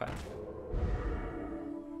 Shush. Okay.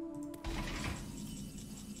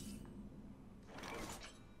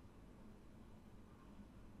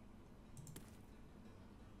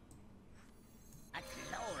 A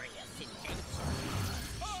glorious invention.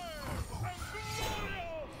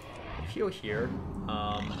 Heal here.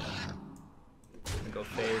 Gonna go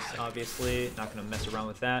face, obviously. Not gonna mess around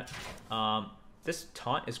with that. This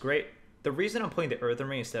taunt is great. The reason I'm playing the Earthen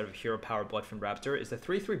Ring instead of Hero Power Bloodfin Raptor is the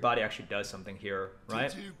 3/3 body actually does something here,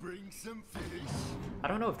 right? Did you bring some fish? I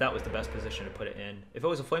don't know if that was the best position to put it in. If it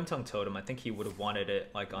was a Flame Tongue Totem, I think he would have wanted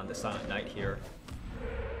it like on the Silent Knight here.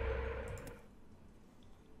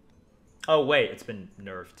 Oh wait, it's been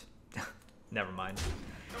nerfed. Never mind.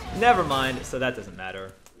 Never mind, so that doesn't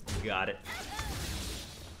matter. Got it.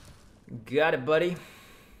 Got it, buddy.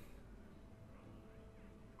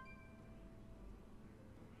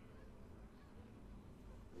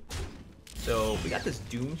 So we got this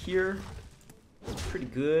Doom here. It's pretty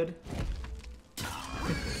good.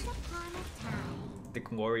 The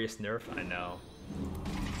glorious nerf, I know.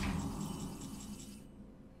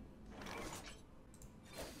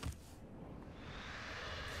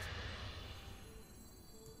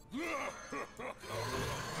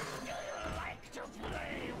 Like to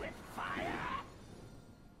play with fire?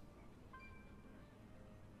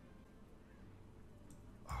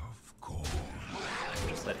 Of course.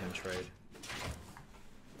 Just let him trade.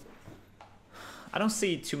 I don't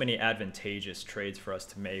see too many advantageous trades for us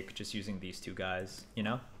to make just using these 2 guys, you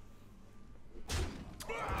know?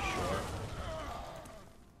 Sure.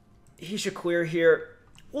 He should clear here.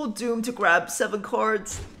 We'll Doom to grab 7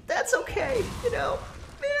 cards. That's okay, you know?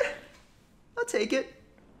 I'll take it.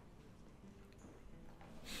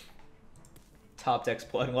 Top deck's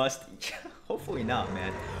Bloodlust. Hopefully not,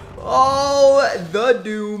 man. Oh, the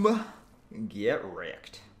Doom. Get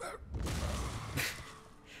wrecked.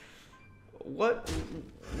 What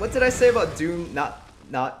did I say about Doom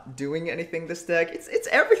not doing anything this deck? It's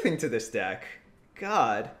everything to this deck.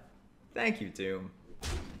 God. Thank you, Doom.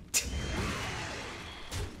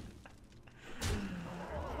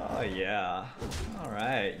 Oh yeah.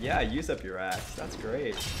 Alright. Yeah, use up your axe. That's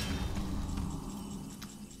great.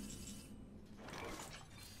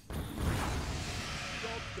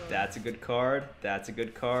 That's a good card. That's a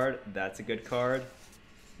good card. That's a good card.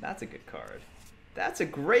 That's a good card. That's a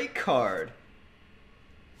great card.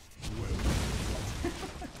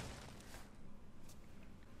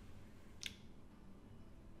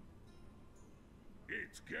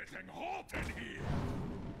 It's getting hot in here.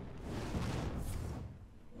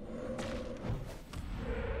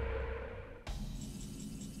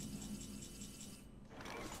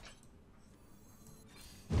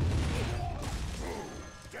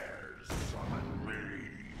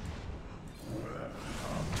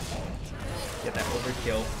 Get that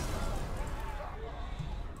overkill.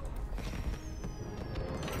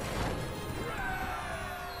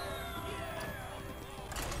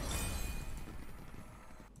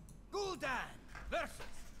 Gul'dan versus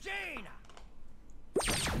Jaina.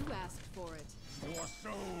 You asked for it. Your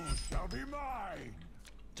soul shall be mine.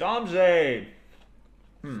 Domze!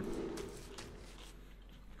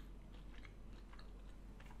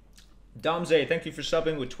 Domze, thank you for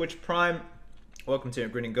subbing with Twitch Prime. Welcome to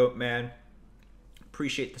Grinning Goat Man.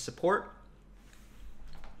 Appreciate the support.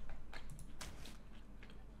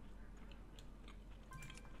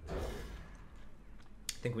 I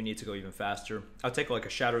think we need to go even faster. I'll take like a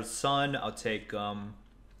Shattered Sun. I'll take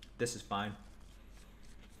this is fine.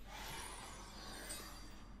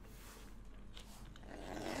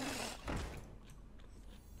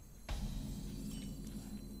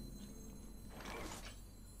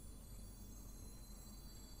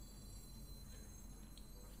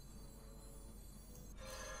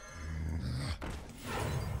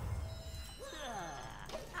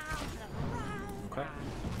 Okay.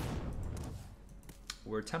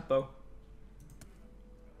 We're tempo.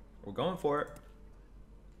 We're going for it.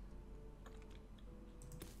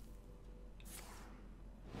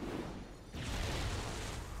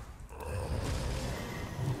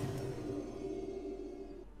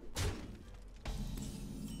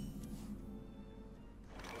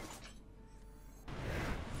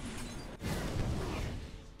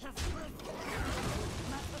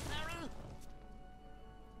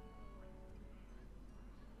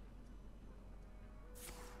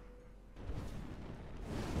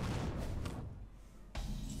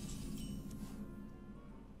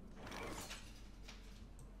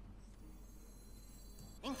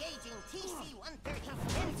 Engaging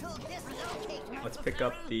TC-130. Mental dislocate. Let's pick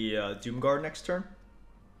up the Doomguard next turn.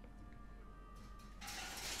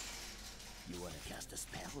 You want to cast a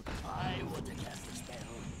spell? I want to cast a spell.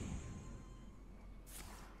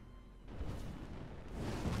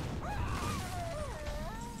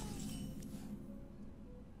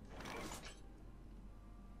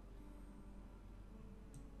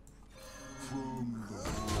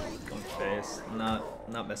 Going face.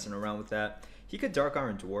 Not messing around with that. He could Dark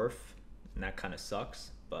Iron Dwarf, and that kind of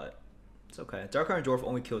sucks, but it's okay. Dark Iron Dwarf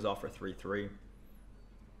only kills off for 3/3.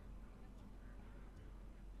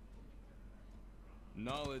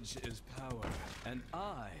 Knowledge is power, and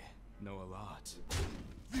I know a lot.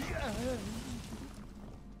 You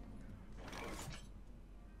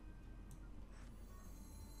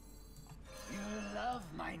love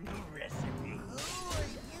my new recipe.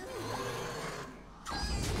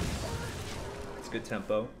 It's good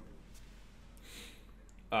tempo.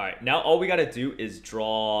 Alright, now all we gotta do is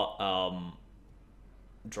draw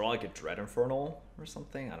like a Dread Infernal or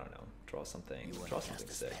something. I don't know. Draw something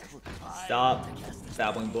sick. Stop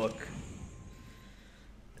babbling book.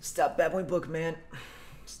 Stop babbling book, man.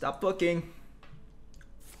 Stop booking.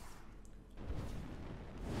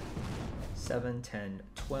 7, 10,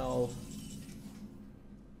 12.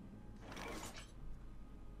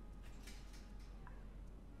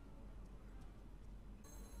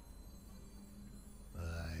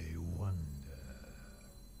 I wonder.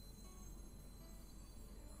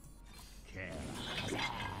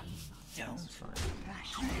 That's fine.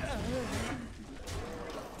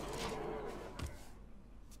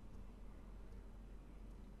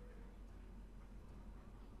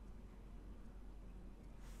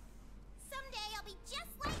 Someday I'll be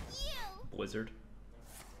just like you. Blizzard.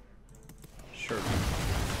 Sure.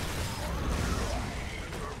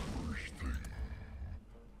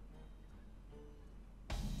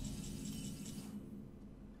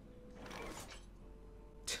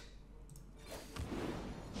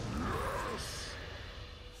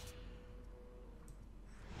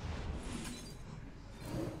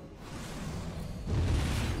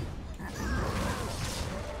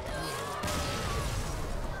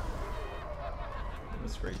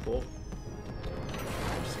 very cool.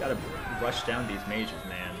 Just gotta rush down these mages,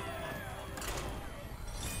 man.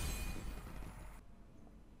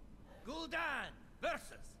 Gul'dan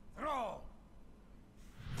versus Thrall.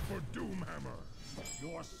 For Doomhammer,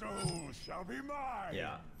 your soul shall be mine.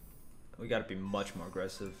 Yeah. We gotta be much more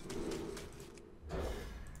aggressive.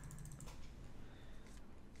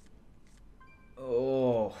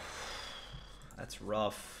 Oh, that's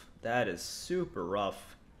rough. That is super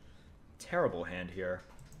rough. Terrible hand here.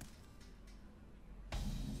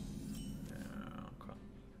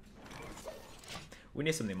 We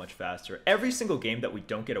need something much faster. Every single game that we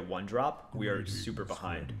don't get a 1-drop, we are super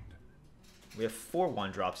behind. We have 4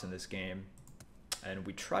 1-drops in this game, and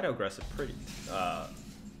we try to aggressive pretty. Damn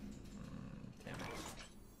it.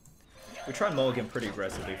 We try mulligan pretty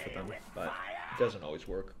aggressively for them, but it doesn't always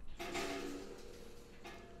work.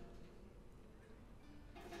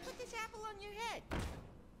 Put this apple on your head.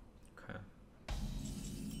 Okay.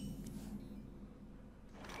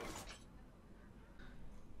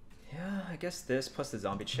 Yeah, I guess this plus the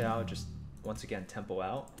zombie chow just once again tempo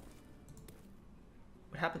out.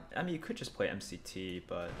 What happened? I mean, you could just play MCT,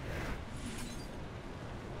 but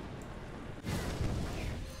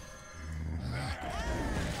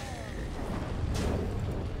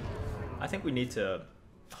I think we need to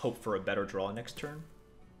hope for a better draw next turn,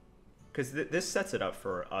 because this sets it up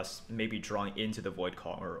for us maybe drawing into the Void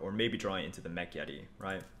Call or maybe drawing into the Mech Yeti,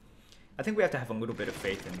 right? I think we have to have a little bit of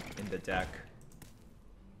faith in the deck.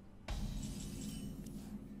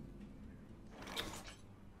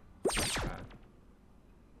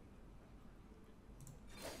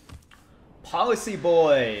 Policy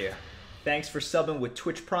Boy, thanks for subbing with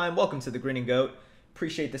Twitch Prime. Welcome to the Grinning Goat.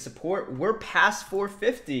 Appreciate the support. We're past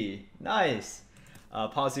 450. Nice.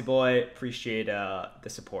 Policy Boy, appreciate the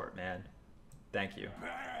support, man. Thank you.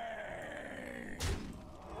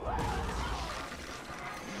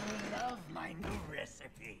 Love my new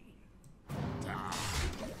recipe.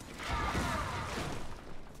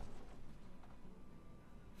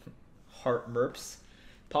 Heart merps.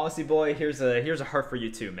 Policy Boy, here's a heart for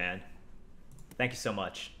you too, man. Thank you so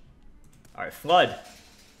much. All right, Flood.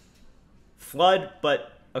 Flood,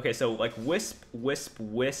 but okay, so like Wisp, Wisp,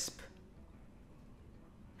 Wisp.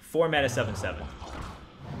 4 mana 7/7.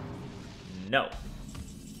 No.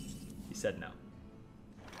 He said no.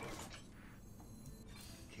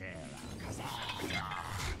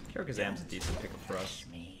 Karazhan's a decent pickup for us.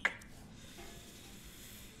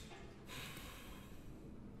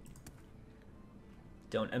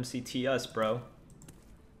 Don't MCT us, bro.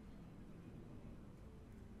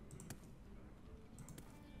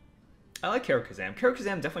 I like Karazhan.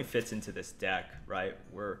 Karazhan definitely fits into this deck, right?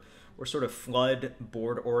 We're sort of flood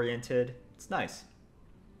board oriented. It's nice.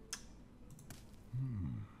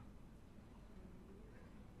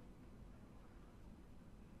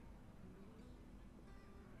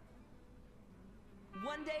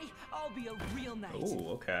 One day, I'll be a real knight. Ooh,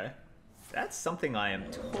 okay. That's something I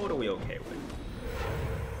am totally okay with.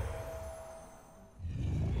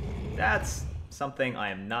 That's something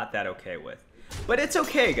I am not that okay with. But it's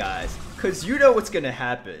okay, guys, because you know what's going to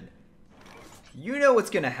happen. You know what's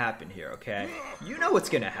going to happen here, okay? You know what's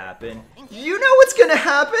going to happen. You know what's going to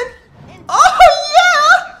happen? Oh,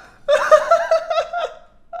 yeah!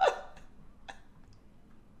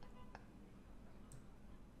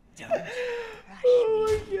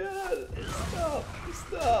 Oh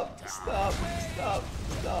my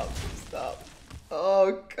god. Stop.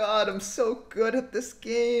 Oh god, I'm so good at this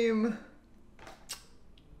game.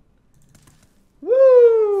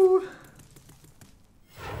 Woo!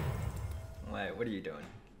 Wait, what are you doing?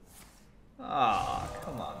 Ah, oh,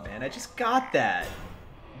 come on, man. I just got that.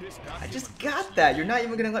 You're not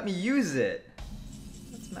even gonna let me use it.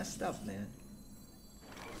 That's messed up, man.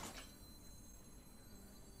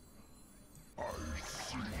 I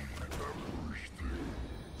see everything.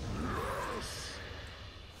 Yes.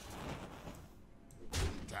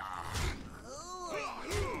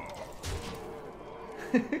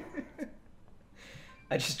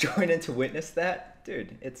 I just joined in to witness that.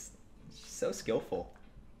 Dude, it's so skillful.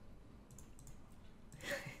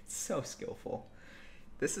 It's so skillful.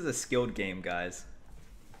 This is a skilled game, guys.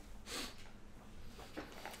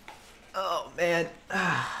 Oh, man.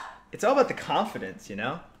 It's all about the confidence, you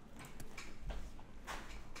know?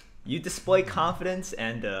 You display confidence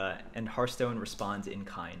and Hearthstone responds in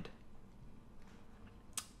kind.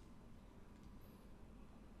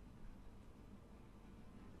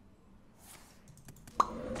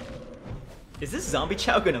 Is this zombie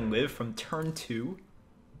chow gonna live from turn 2?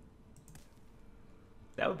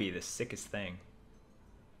 That would be the sickest thing.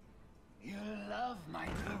 You love my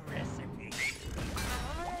new recipe.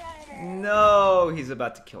 No, he's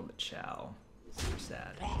about to kill the Chow. Super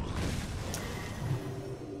sad.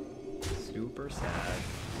 Super sad.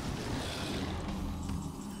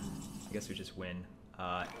 I guess we just win.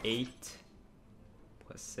 8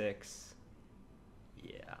 plus 6.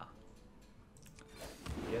 Yeah.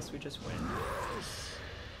 Yes, we just win.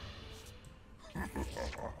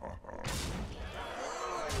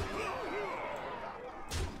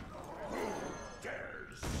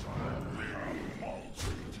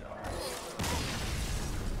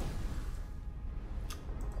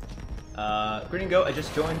 Grinning, I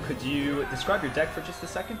just joined. Could you describe your deck for just a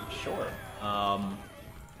second? Sure.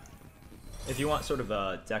 If you want sort of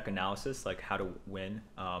a deck analysis, like how to win,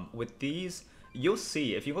 with these, you'll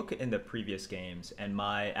see, if you look in the previous games, and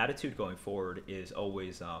my attitude going forward is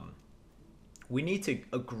always, we need to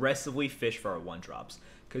aggressively fish for our 1-drops.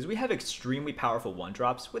 Because we have extremely powerful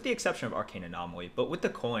 1-drops, with the exception of Arcane Anomaly, but with the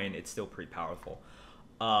coin, it's still pretty powerful.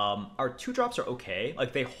 Our 2-drops are okay,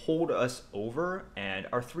 like they hold us over, and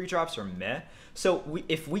our 3-drops are meh. So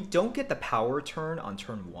if we don't get the power turn on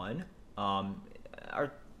turn 1,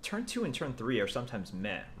 our turn 2 and turn 3 are sometimes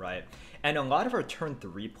meh, right? And a lot of our turn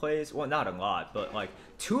 3 plays, well, not a lot, but like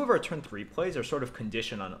 2 of our turn 3 plays are sort of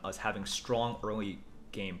conditioned on us having strong early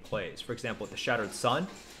game plays. For example, with the Shattered Sun,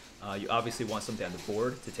 you obviously want something on the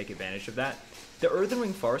board to take advantage of that. The Earthen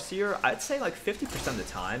Ring Farseer, I'd say like 50% of the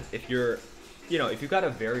time, if you've got a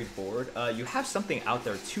varied board, you have something out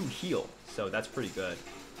there to heal, so that's pretty good.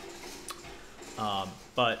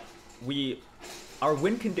 But our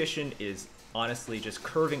win condition is honestly just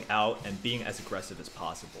curving out and being as aggressive as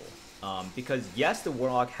possible. Because yes, the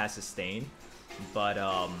Warlock has sustain, but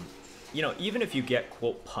even if you get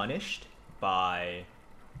quote punished by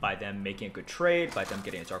them making a good trade, by them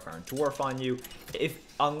getting a Dark Iron Dwarf on you,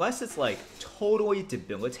 unless it's like totally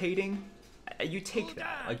debilitating, you take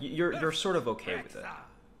that. Like you're sort of okay with it.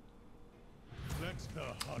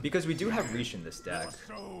 Because we do have reach in this deck.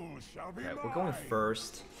 Okay, we're going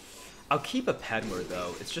first. I'll keep a Peddler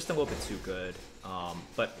though. It's just a little bit too good.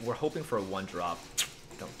 But we're hoping for a 1-drop.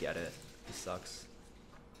 Don't get it. It sucks.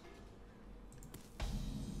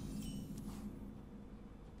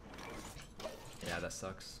 Yeah, that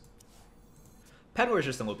sucks. Peddler is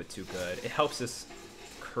just a little bit too good. It helps us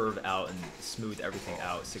curve out and smooth everything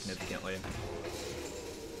out significantly.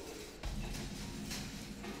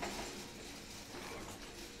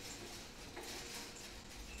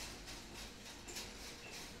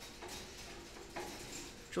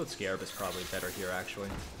 Jeweled Scarab is probably better here, actually.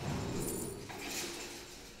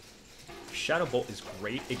 Shadow Bolt is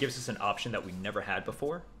great. It gives us an option that we never had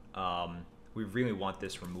before. We really want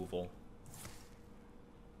this removal.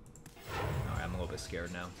 Alright, I'm a little bit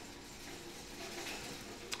scared now.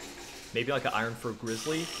 Maybe like an Iron Fur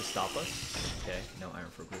Grizzly to stop us. Okay, no Iron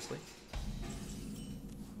Fur Grizzly.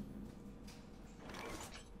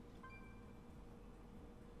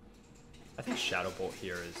 I think Shadow Bolt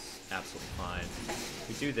here is absolutely fine.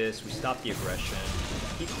 We do this, we stop the aggression.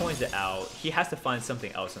 He coins it out. He has to find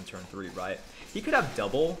something else on turn 3, right? He could have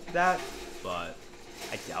double that, but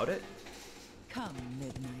I doubt it. Come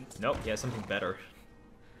midnight. Nope, he has something better.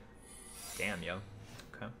 Damn, yo.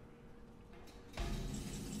 Okay.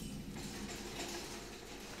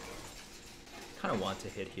 Kind of want to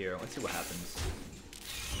hit here. Let's see what happens.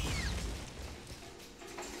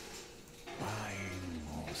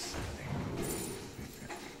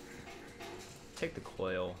 Take the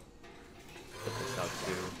coil. Put this out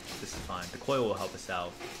too. This is fine. The coil will help us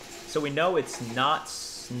out. So we know it's not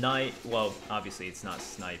snipe. Well, obviously it's not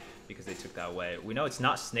snipe because they took that away. We know it's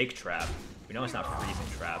not snake trap. We know it's not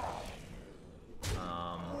freezing trap.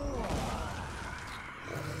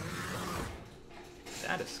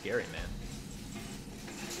 That is scary, man.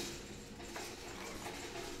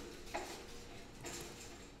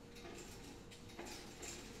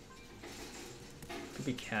 Could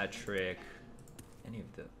be cat trick. Any of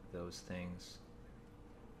those things.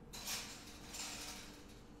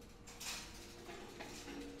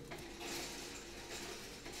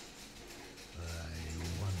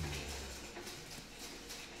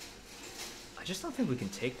 I just don't think we can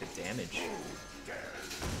take the damage.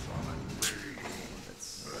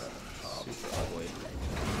 That's super ugly.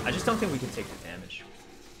 I just don't think we can take the damage.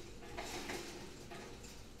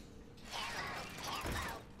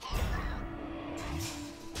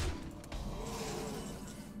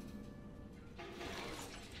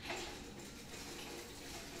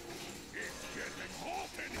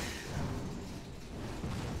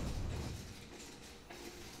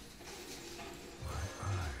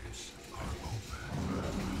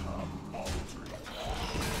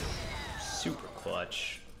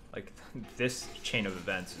 Like, this chain of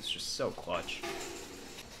events is just so clutch.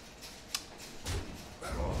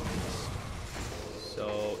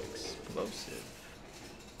 So explosive.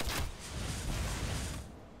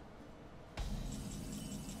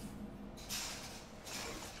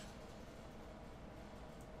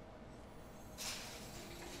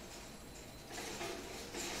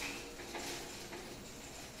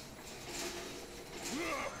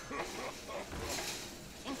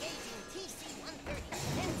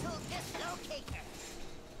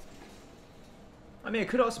 I mean, it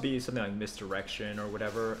could also be something like misdirection or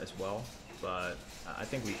whatever as well, but I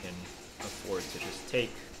think we can afford to just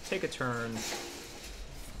take a turn.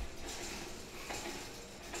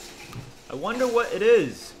 I wonder what it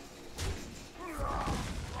is.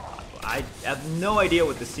 I have no idea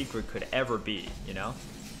what the secret could ever be, you know?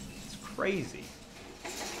 It's crazy.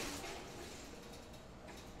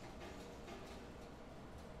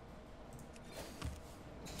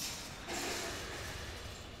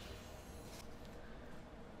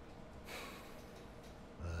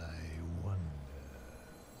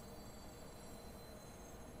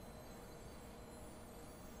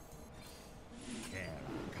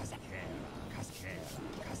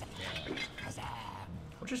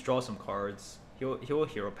 We'll just draw some cards. He'll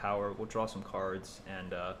hero power. We'll draw some cards,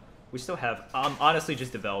 and we still have. I'm honestly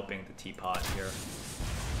just developing the teapot here.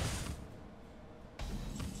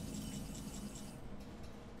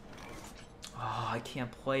 Oh, I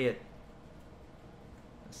can't play it.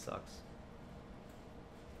 That sucks.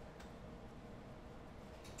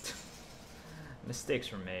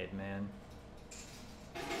 Mistakes were made, man.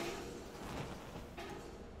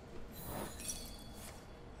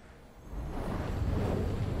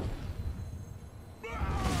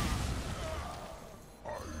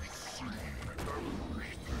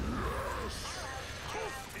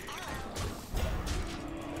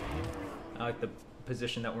 I like the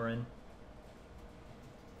position that we're in.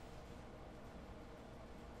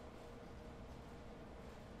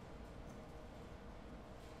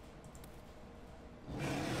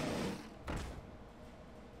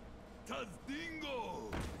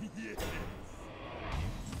 Ingo! Yes!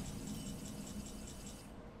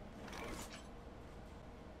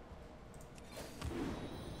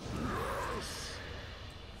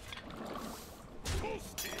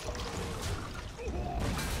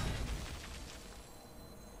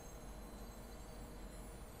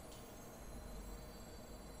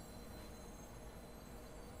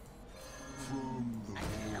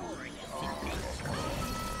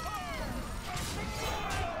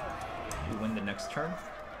 Next turn.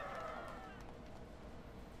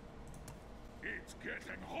 It's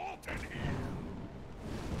getting hot in here.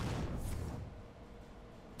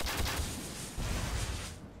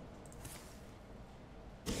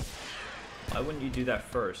 Why wouldn't you do that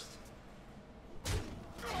first?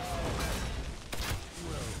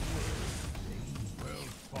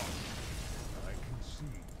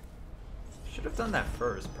 Should have done that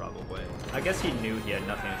first, probably. I guess he knew he had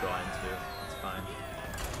nothing to draw into. It's fine.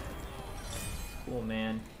 Cool,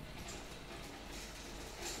 man.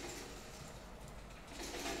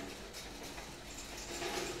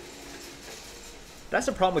 That's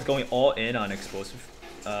the problem with going all in on explosive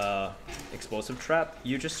trap.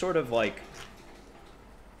 You just sort of like,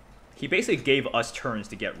 he basically gave us turns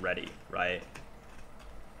to get ready, right?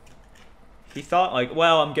 He thought like,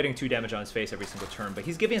 well, I'm getting 2 damage on his face every single turn, but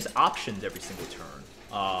he's giving us options every single turn.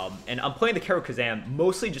 And I'm playing the Kero Kazam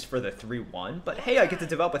mostly just for the 3-1, but hey, I get to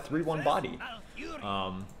develop a 3-1 body.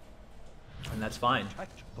 And that's fine.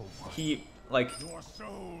 He, like,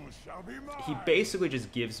 he basically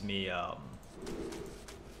just gives me,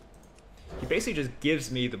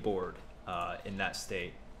 the board, in that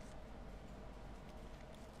state.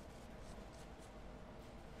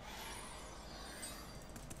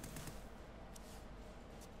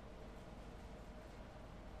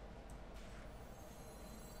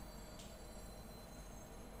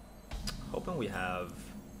 Hoping we have...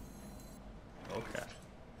 Okay.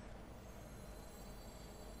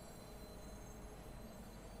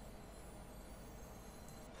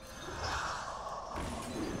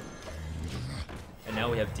 And now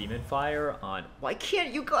we have Demon Fire on... Why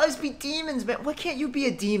can't you guys be demons, man? Why can't you be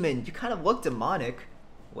a demon? You kind of look demonic.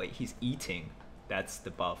 Wait, he's eating. That's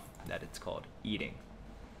the buff that it's called. Eating.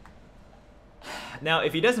 Now,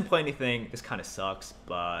 if he doesn't play anything, this kind of sucks,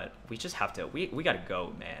 but we just have to... We gotta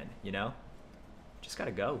go, man, you know? Just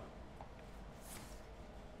gotta go.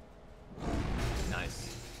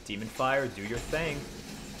 Nice. Demon Fire, do your thing.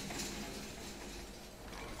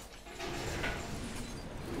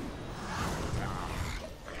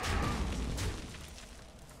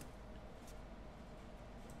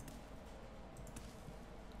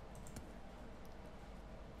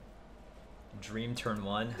 Dream turn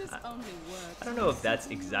 1. This only works. I don't know if that's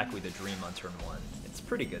exactly the dream on turn 1. It's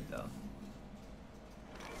pretty good though.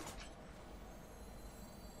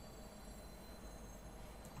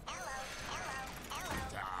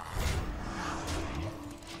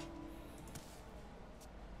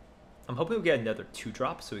 I'm hoping we get another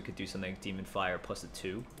 2-drop so we could do something like Demon Fire plus a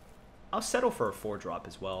 2. I'll settle for a 4-drop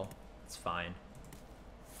as well. It's fine.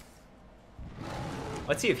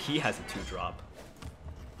 Let's see if he has a 2-drop.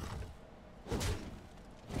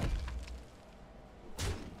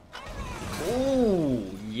 Oh,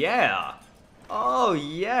 yeah. Oh,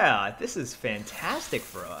 yeah. This is fantastic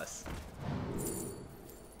for us.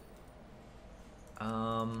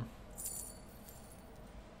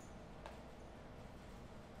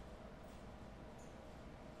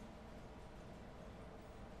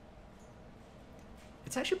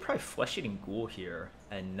 It's actually probably Flesh-Eating Ghoul here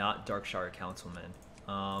and not Darkshire Councilman.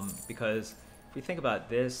 Because if we think about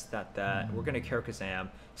this, that, we're going to Karakazam.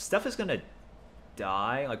 Stuff is going to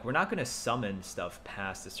die. Like, we're not going to summon stuff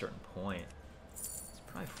past a certain point. It's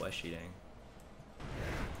probably Flesh-Eating.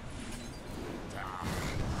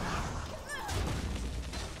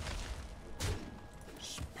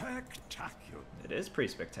 Spectacular. It is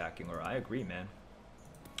pretty spectacular. I agree, man.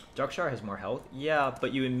 Darkshire has more health. Yeah,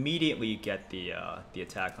 but you immediately get the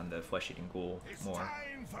attack on the Flesh-Eating Ghoul more.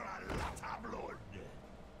 Time for a lot of blood.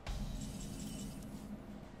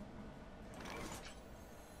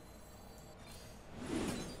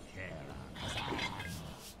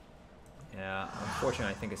 Yeah,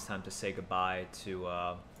 unfortunately, I think it's time to say goodbye to,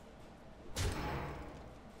 I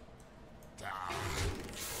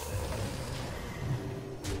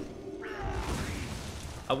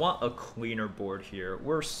want a cleaner board here.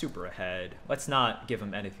 We're super ahead. Let's not give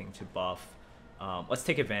him anything to buff. Let's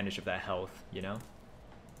take advantage of that health, you know?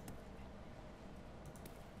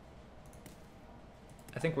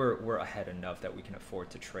 I think we're ahead enough that we can afford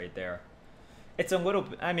to trade there. It's a little,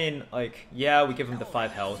 I mean, like, yeah, we give him the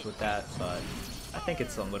 5 health with that, but I think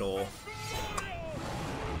it's a little...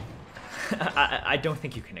 I don't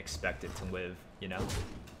think you can expect it to live, you know?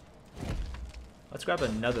 Let's grab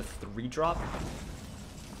another 3-drop.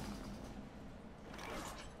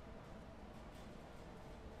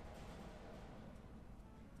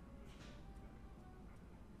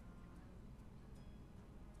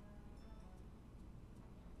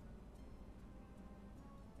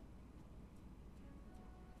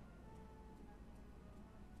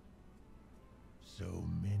 So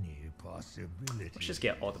many possibilities. Let's just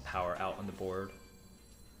get all the power out on the board.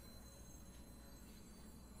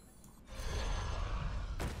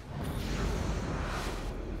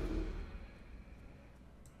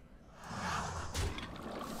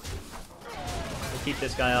 We'll keep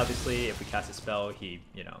this guy, obviously. If we cast a spell, he,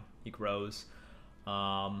 you know, he grows.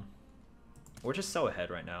 We're just so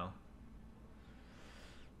ahead right now.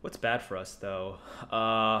 What's bad for us, though?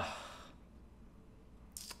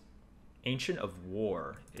 Ancient of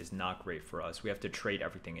War is not great for us. We have to trade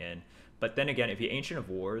everything in. But then again, if he Ancient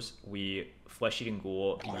of Wars, we Flesh-Eating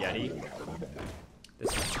Ghoul, Yeti.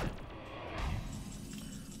 This is fine.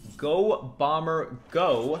 Go, Bomber,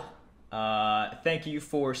 go. Thank you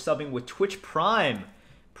for subbing with Twitch Prime.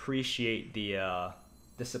 Appreciate the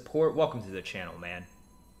support. Welcome to the channel, man.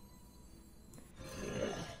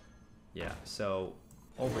 Yeah, so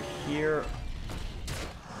over here...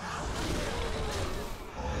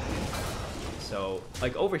 So,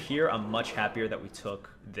 like, over here, I'm much happier that we took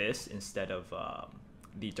this instead of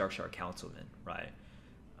the Darkshire Councilman, right?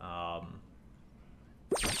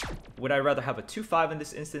 Would I rather have a 2/5 in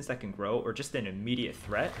this instance that can grow, or just an immediate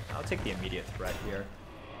threat? I'll take the immediate threat here.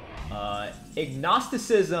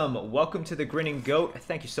 Agnosticism! Welcome to the Grinning Goat.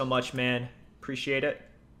 Thank you so much, man. Appreciate it.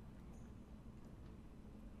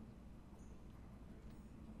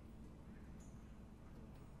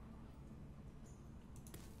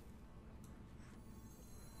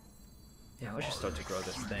 Yeah, let's just start to grow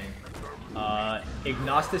this thing.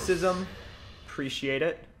 Agnosticism, appreciate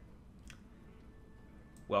it.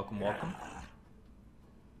 Welcome, welcome.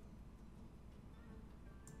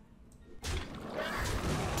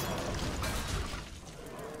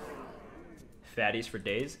 Fatties for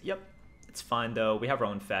days? Yep, it's fine though. We have our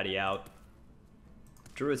own fatty out.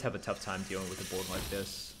 Druids have a tough time dealing with a board like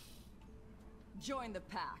this. Join the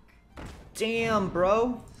pack. Damn,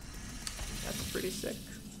 bro. That's pretty sick.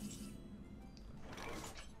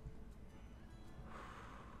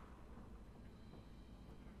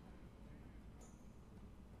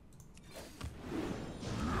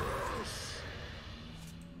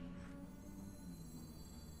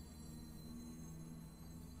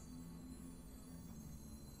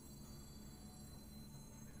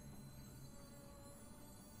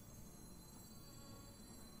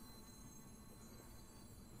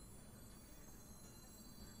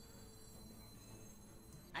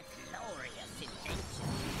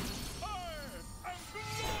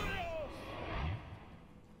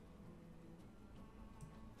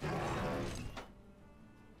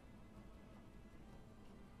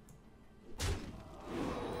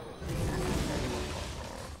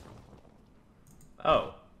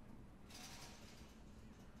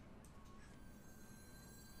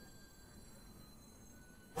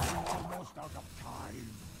 out of time.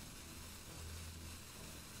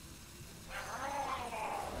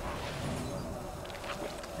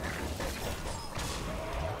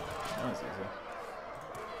 That was easy.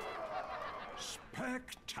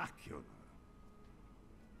 Spectacular.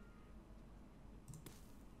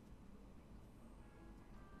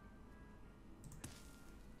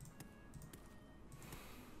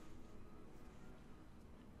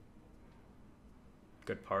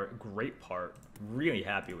 Good part. Great part. Really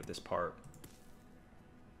happy with this part.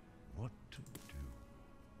 What to do?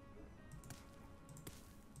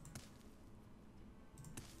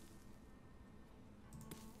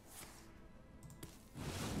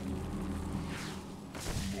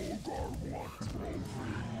 Mulgar want trophy.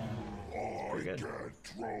 Pretty I good. get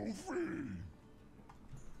trophy.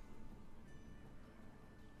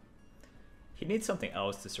 He needs something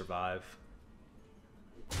else to survive.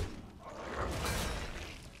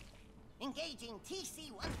 Engaging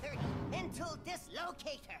TC-130 into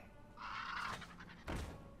dislocator.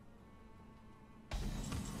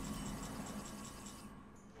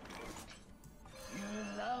 You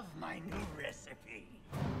love my new recipe.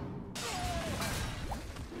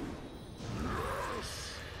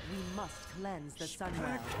 We must cleanse the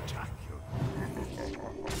Sunwell. Spectacular.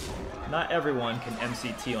 Not everyone can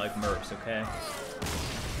MCT like Mercs, okay?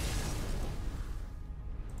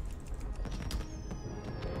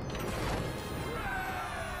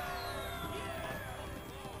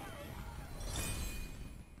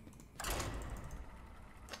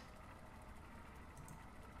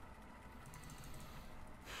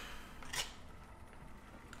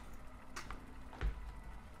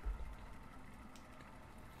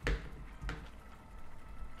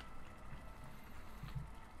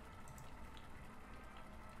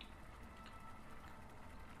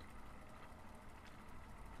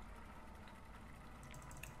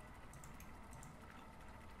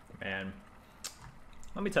 Man,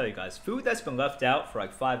 let me tell you guys, food that's been left out for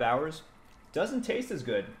like 5 hours doesn't taste as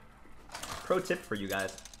good. Pro tip for you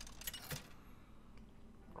guys.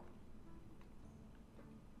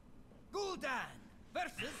 Gul'dan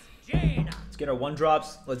versus Jaina. Let's get our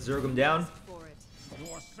 1-drops. Let's zerg them down. For it.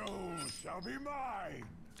 Your soul shall be mine.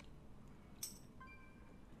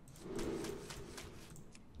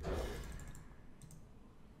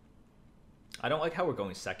 I don't like how we're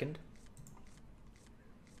going second.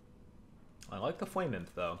 I like the Flame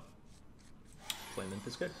Imp though. Flame Imp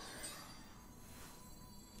is good.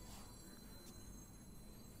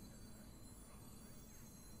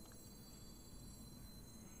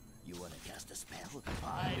 You want to cast a spell?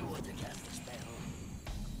 I want to cast a spell.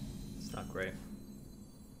 It's not great.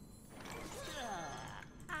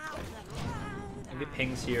 Maybe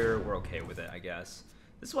pings here, we're okay with it, I guess.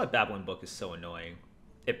 This is why Bamguin book is so annoying.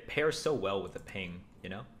 It pairs so well with the ping, you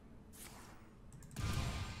know?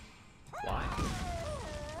 Why?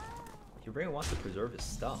 He really wants to preserve his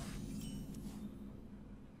stuff.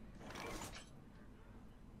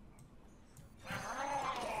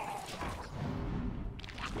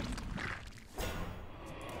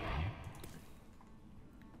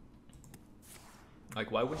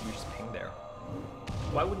 Like, why wouldn't you just ping there?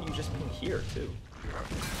 Why wouldn't you just ping here, too?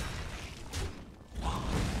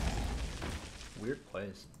 Weird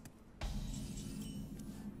plays.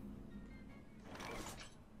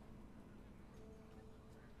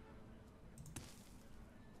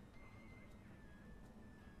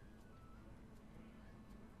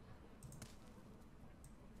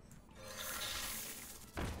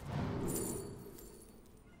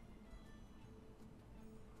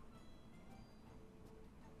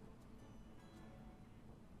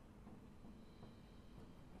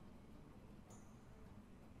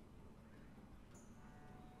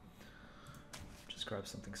 Grab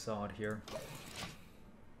something solid here.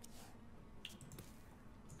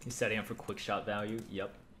 He's setting up for quick shot value.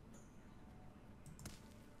 Yep.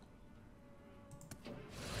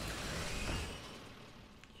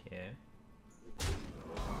 Okay.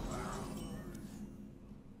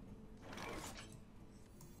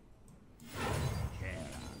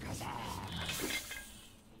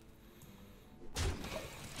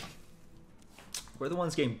 We're the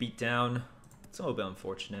ones getting beat down. It's a little bit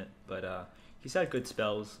unfortunate, but he's had good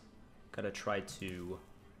spells. Gotta try to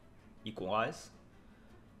equalize.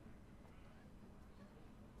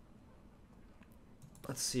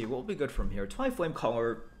 Let's see, what will be good from here? 20 Flame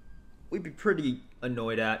Caller, we'd be pretty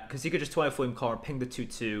annoyed at, because he could just 20 Flame Caller, ping the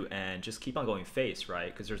 2/2, and just keep on going face,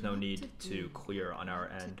 right? Because there's no need to clear on our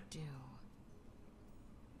end.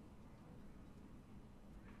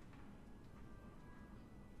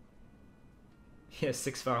 He has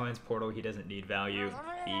 6 Firelands Portal, he doesn't need value.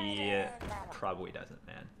 He probably doesn't,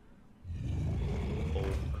 man. Holy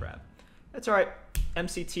crap. That's alright.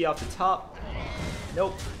 MCT off the top.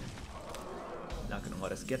 Nope. Not gonna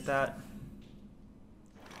let us get that.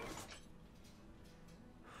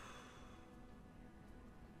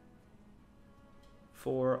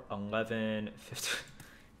 Four, 11, 15.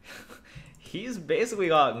 He's basically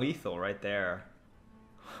got lethal right there.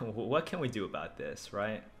 What can we do about this,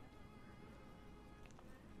 right?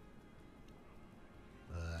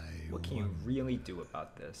 What can you really do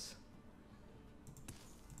about this?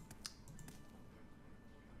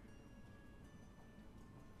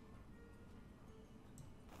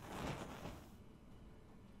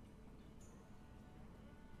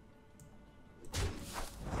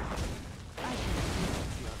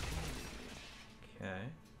 Okay.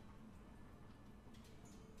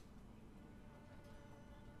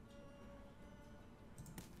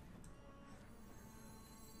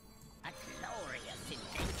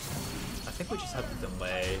 I think we just have to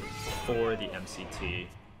delay for the MCT.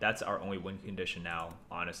 That's our only win condition now,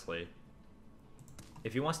 honestly.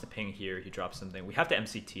 If he wants to ping here, he drops something. We have to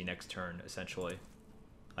MCT next turn, essentially.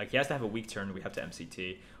 Like, he has to have a weak turn, we have to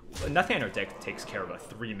MCT. Nothing on our deck takes care of a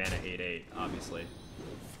 3 mana 8/8, obviously.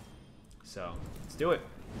 So, let's do it.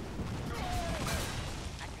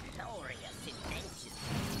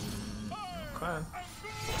 Okay.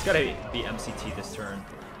 It's gotta be MCT this turn.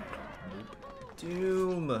 Nope.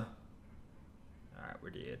 Doom! Alright,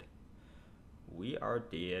 we're dead. We are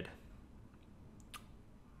dead.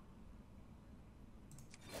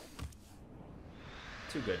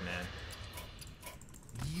 Too good, man.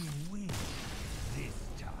 You win this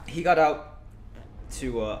time. He got out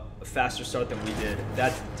to a faster start than we did.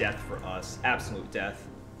 That's death for us. Absolute death.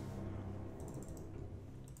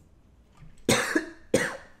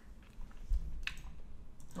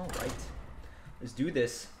 Alright. Let's do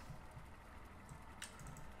this.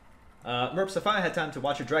 Merps, I finally had time to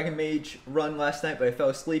watch a Dragon Mage run last night, but I fell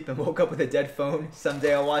asleep and woke up with a dead phone.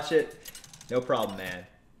 Someday I'll watch it. No problem, man.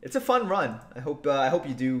 It's a fun run. I hope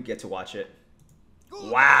you do get to watch it.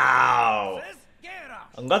 Wow!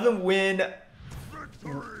 11 win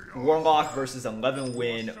Warlock versus 11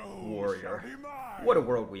 win Warrior. What a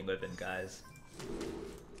world we live in, guys.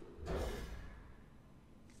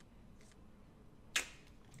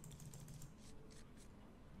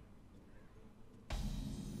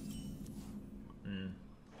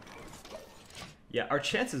 Yeah, our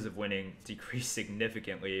chances of winning decrease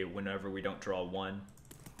significantly whenever we don't draw one.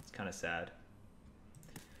 It's kind of sad.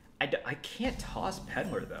 I can't toss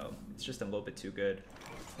Peddler, though. It's just a little bit too good.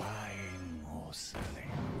 Buying or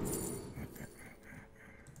selling.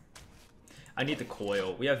 I need the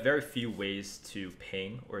coil. We have very few ways to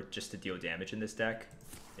ping or just to deal damage in this deck.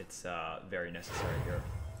 It's very necessary here.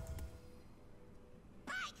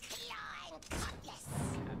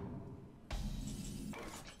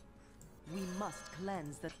 We must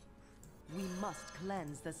cleanse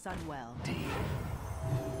the Sunwell.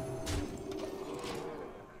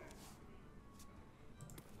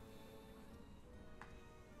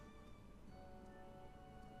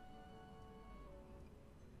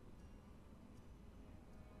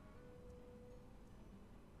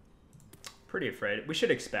 Pretty afraid. We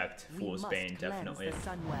should expect Fool's Bane, definitely. The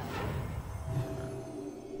Sunwell.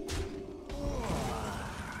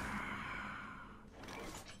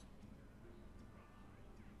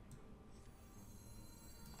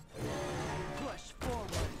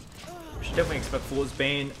 We should definitely expect Fool's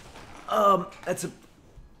Bane. That's a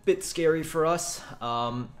bit scary for us.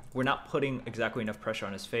 We're not putting exactly enough pressure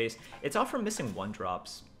on his face. It's all from missing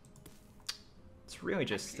 1-drops. It's really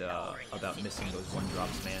just about missing those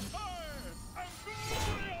 1-drops, man.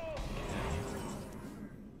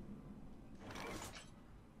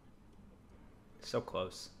 So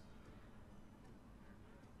close.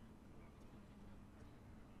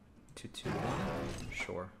 2-2.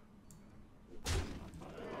 Sure.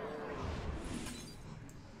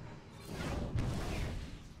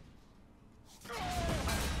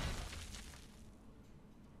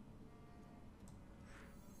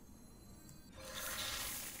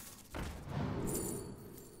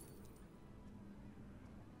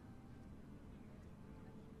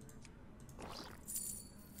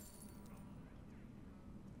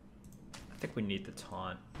 I think we need the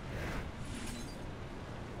taunt.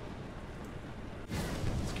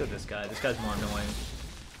 Let's kill this guy. This guy's more annoying.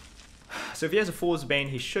 So if he has a Fool's Bane,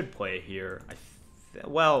 he should play it here.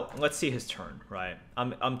 Well, let's see his turn, right?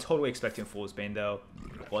 I'm totally expecting Fool's Bane though.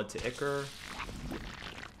 Blood to Ichor.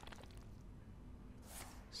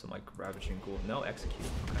 Some like Ravaging Ghoul. No, execute.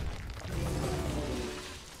 Okay.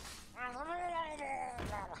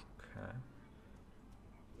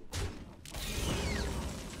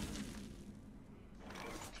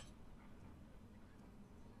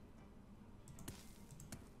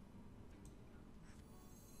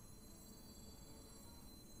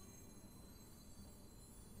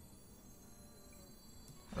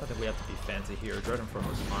 fancy here. Dread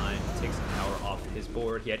Inferno's fine. Takes some power off his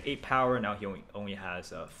board. He had 8 power, now he only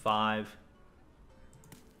has 5.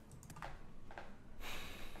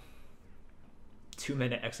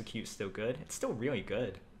 2-minute execute still good. It's still really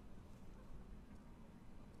good.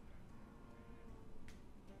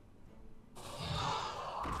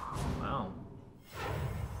 Wow.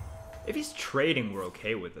 If he's trading, we're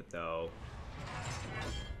okay with it though.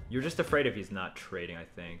 You're just afraid if he's not trading, I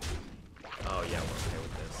think. Oh yeah, we're okay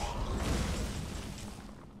with this.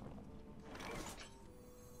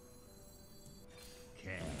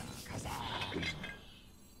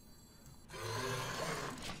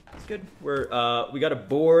 It's good. We got a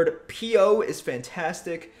board. PO is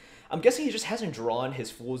fantastic. I'm guessing he just hasn't drawn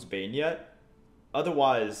his Fool's Bane yet.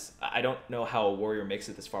 Otherwise, I don't know how a warrior makes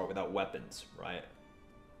it this far without weapons, right?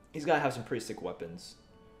 He's got to have some pretty sick weapons.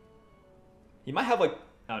 He might have, like,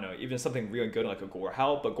 I don't know, even something really good like a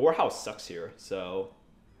Gorehowl, but Gorehowl sucks here, so...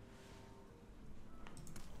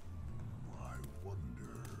 I wonder...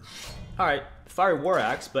 Alright, Fiery War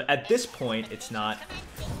Axe, but at this point, it's not...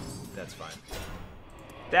 That's fine.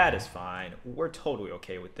 That is fine. We're totally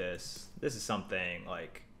okay with this. This is something,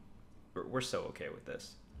 like... We're so okay with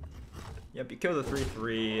this. Yep, you kill the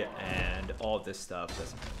 3/3, and all of this stuff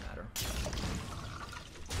doesn't really matter.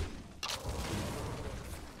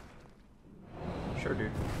 Sure,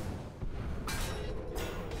 dude.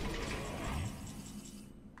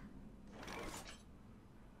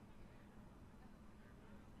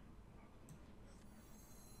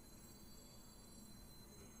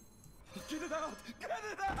 Get it out! Get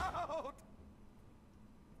it out!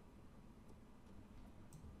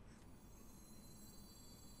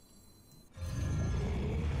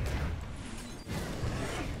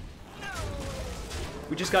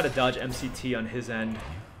 We just gotta dodge MCT on his end.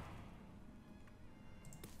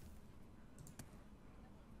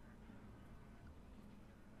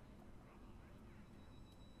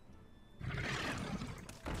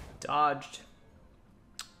 Dodged.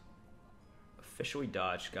 Officially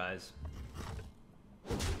dodged, guys.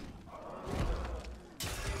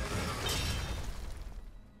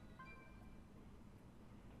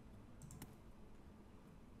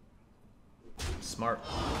 Smart.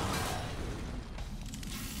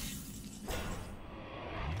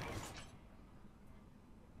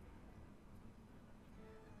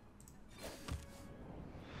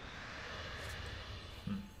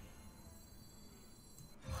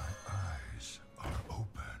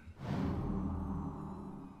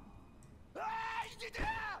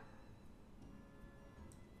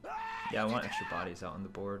 Yeah, I want extra bodies out on the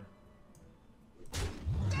board. I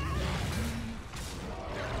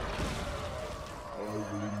will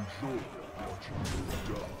enjoy watching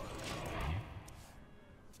you die.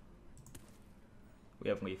 We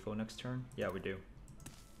have lethal next turn? Yeah, we do.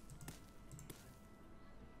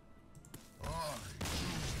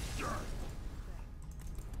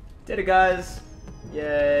 Did it, guys!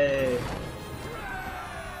 Yay!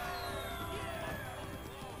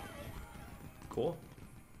 Cool.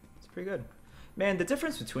 Pretty good. Man, the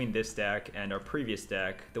difference between this deck and our previous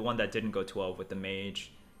deck, the one that didn't go 12 with the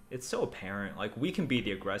mage, it's so apparent. Like, we can be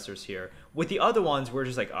the aggressors here. With the other ones, we're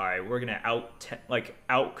just like, all right, we're gonna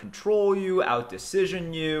out control you, out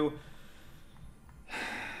decision you.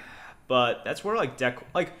 But that's where like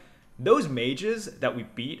those mages that we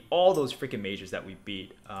beat, all those freaking mages that we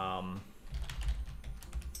beat,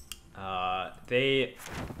 they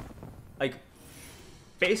like.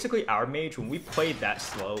 Basically, our mage, when we played that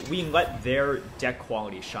slow, we let their deck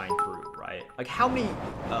quality shine through, right? Like, how many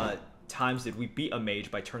times did we beat a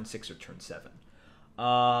mage by turn 6 or turn 7?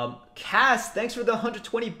 Cass, thanks for the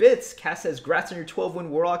 120 bits. Cass says, "Grats on your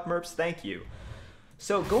 12-win Warlock merps." Thank you.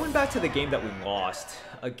 So, going back to the game that we lost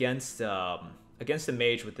against the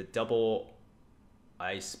mage with the double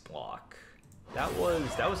ice block, that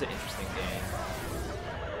was an interesting game.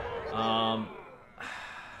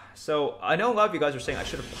 So, I know a lot of you guys are saying I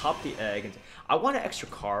should have popped the egg. And I wanted extra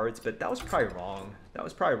cards, but that was probably wrong. That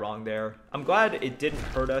was probably wrong there. I'm glad it didn't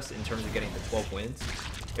hurt us in terms of getting the 12 wins.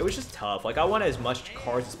 It was just tough. Like, I wanted as much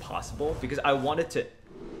cards as possible because I wanted to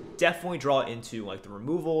definitely draw into, like, the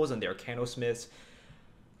removals and the Arcanosmiths.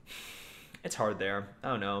 It's hard there. I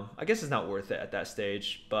don't know. I guess it's not worth it at that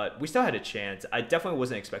stage, but we still had a chance. I definitely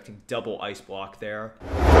wasn't expecting double ice block there.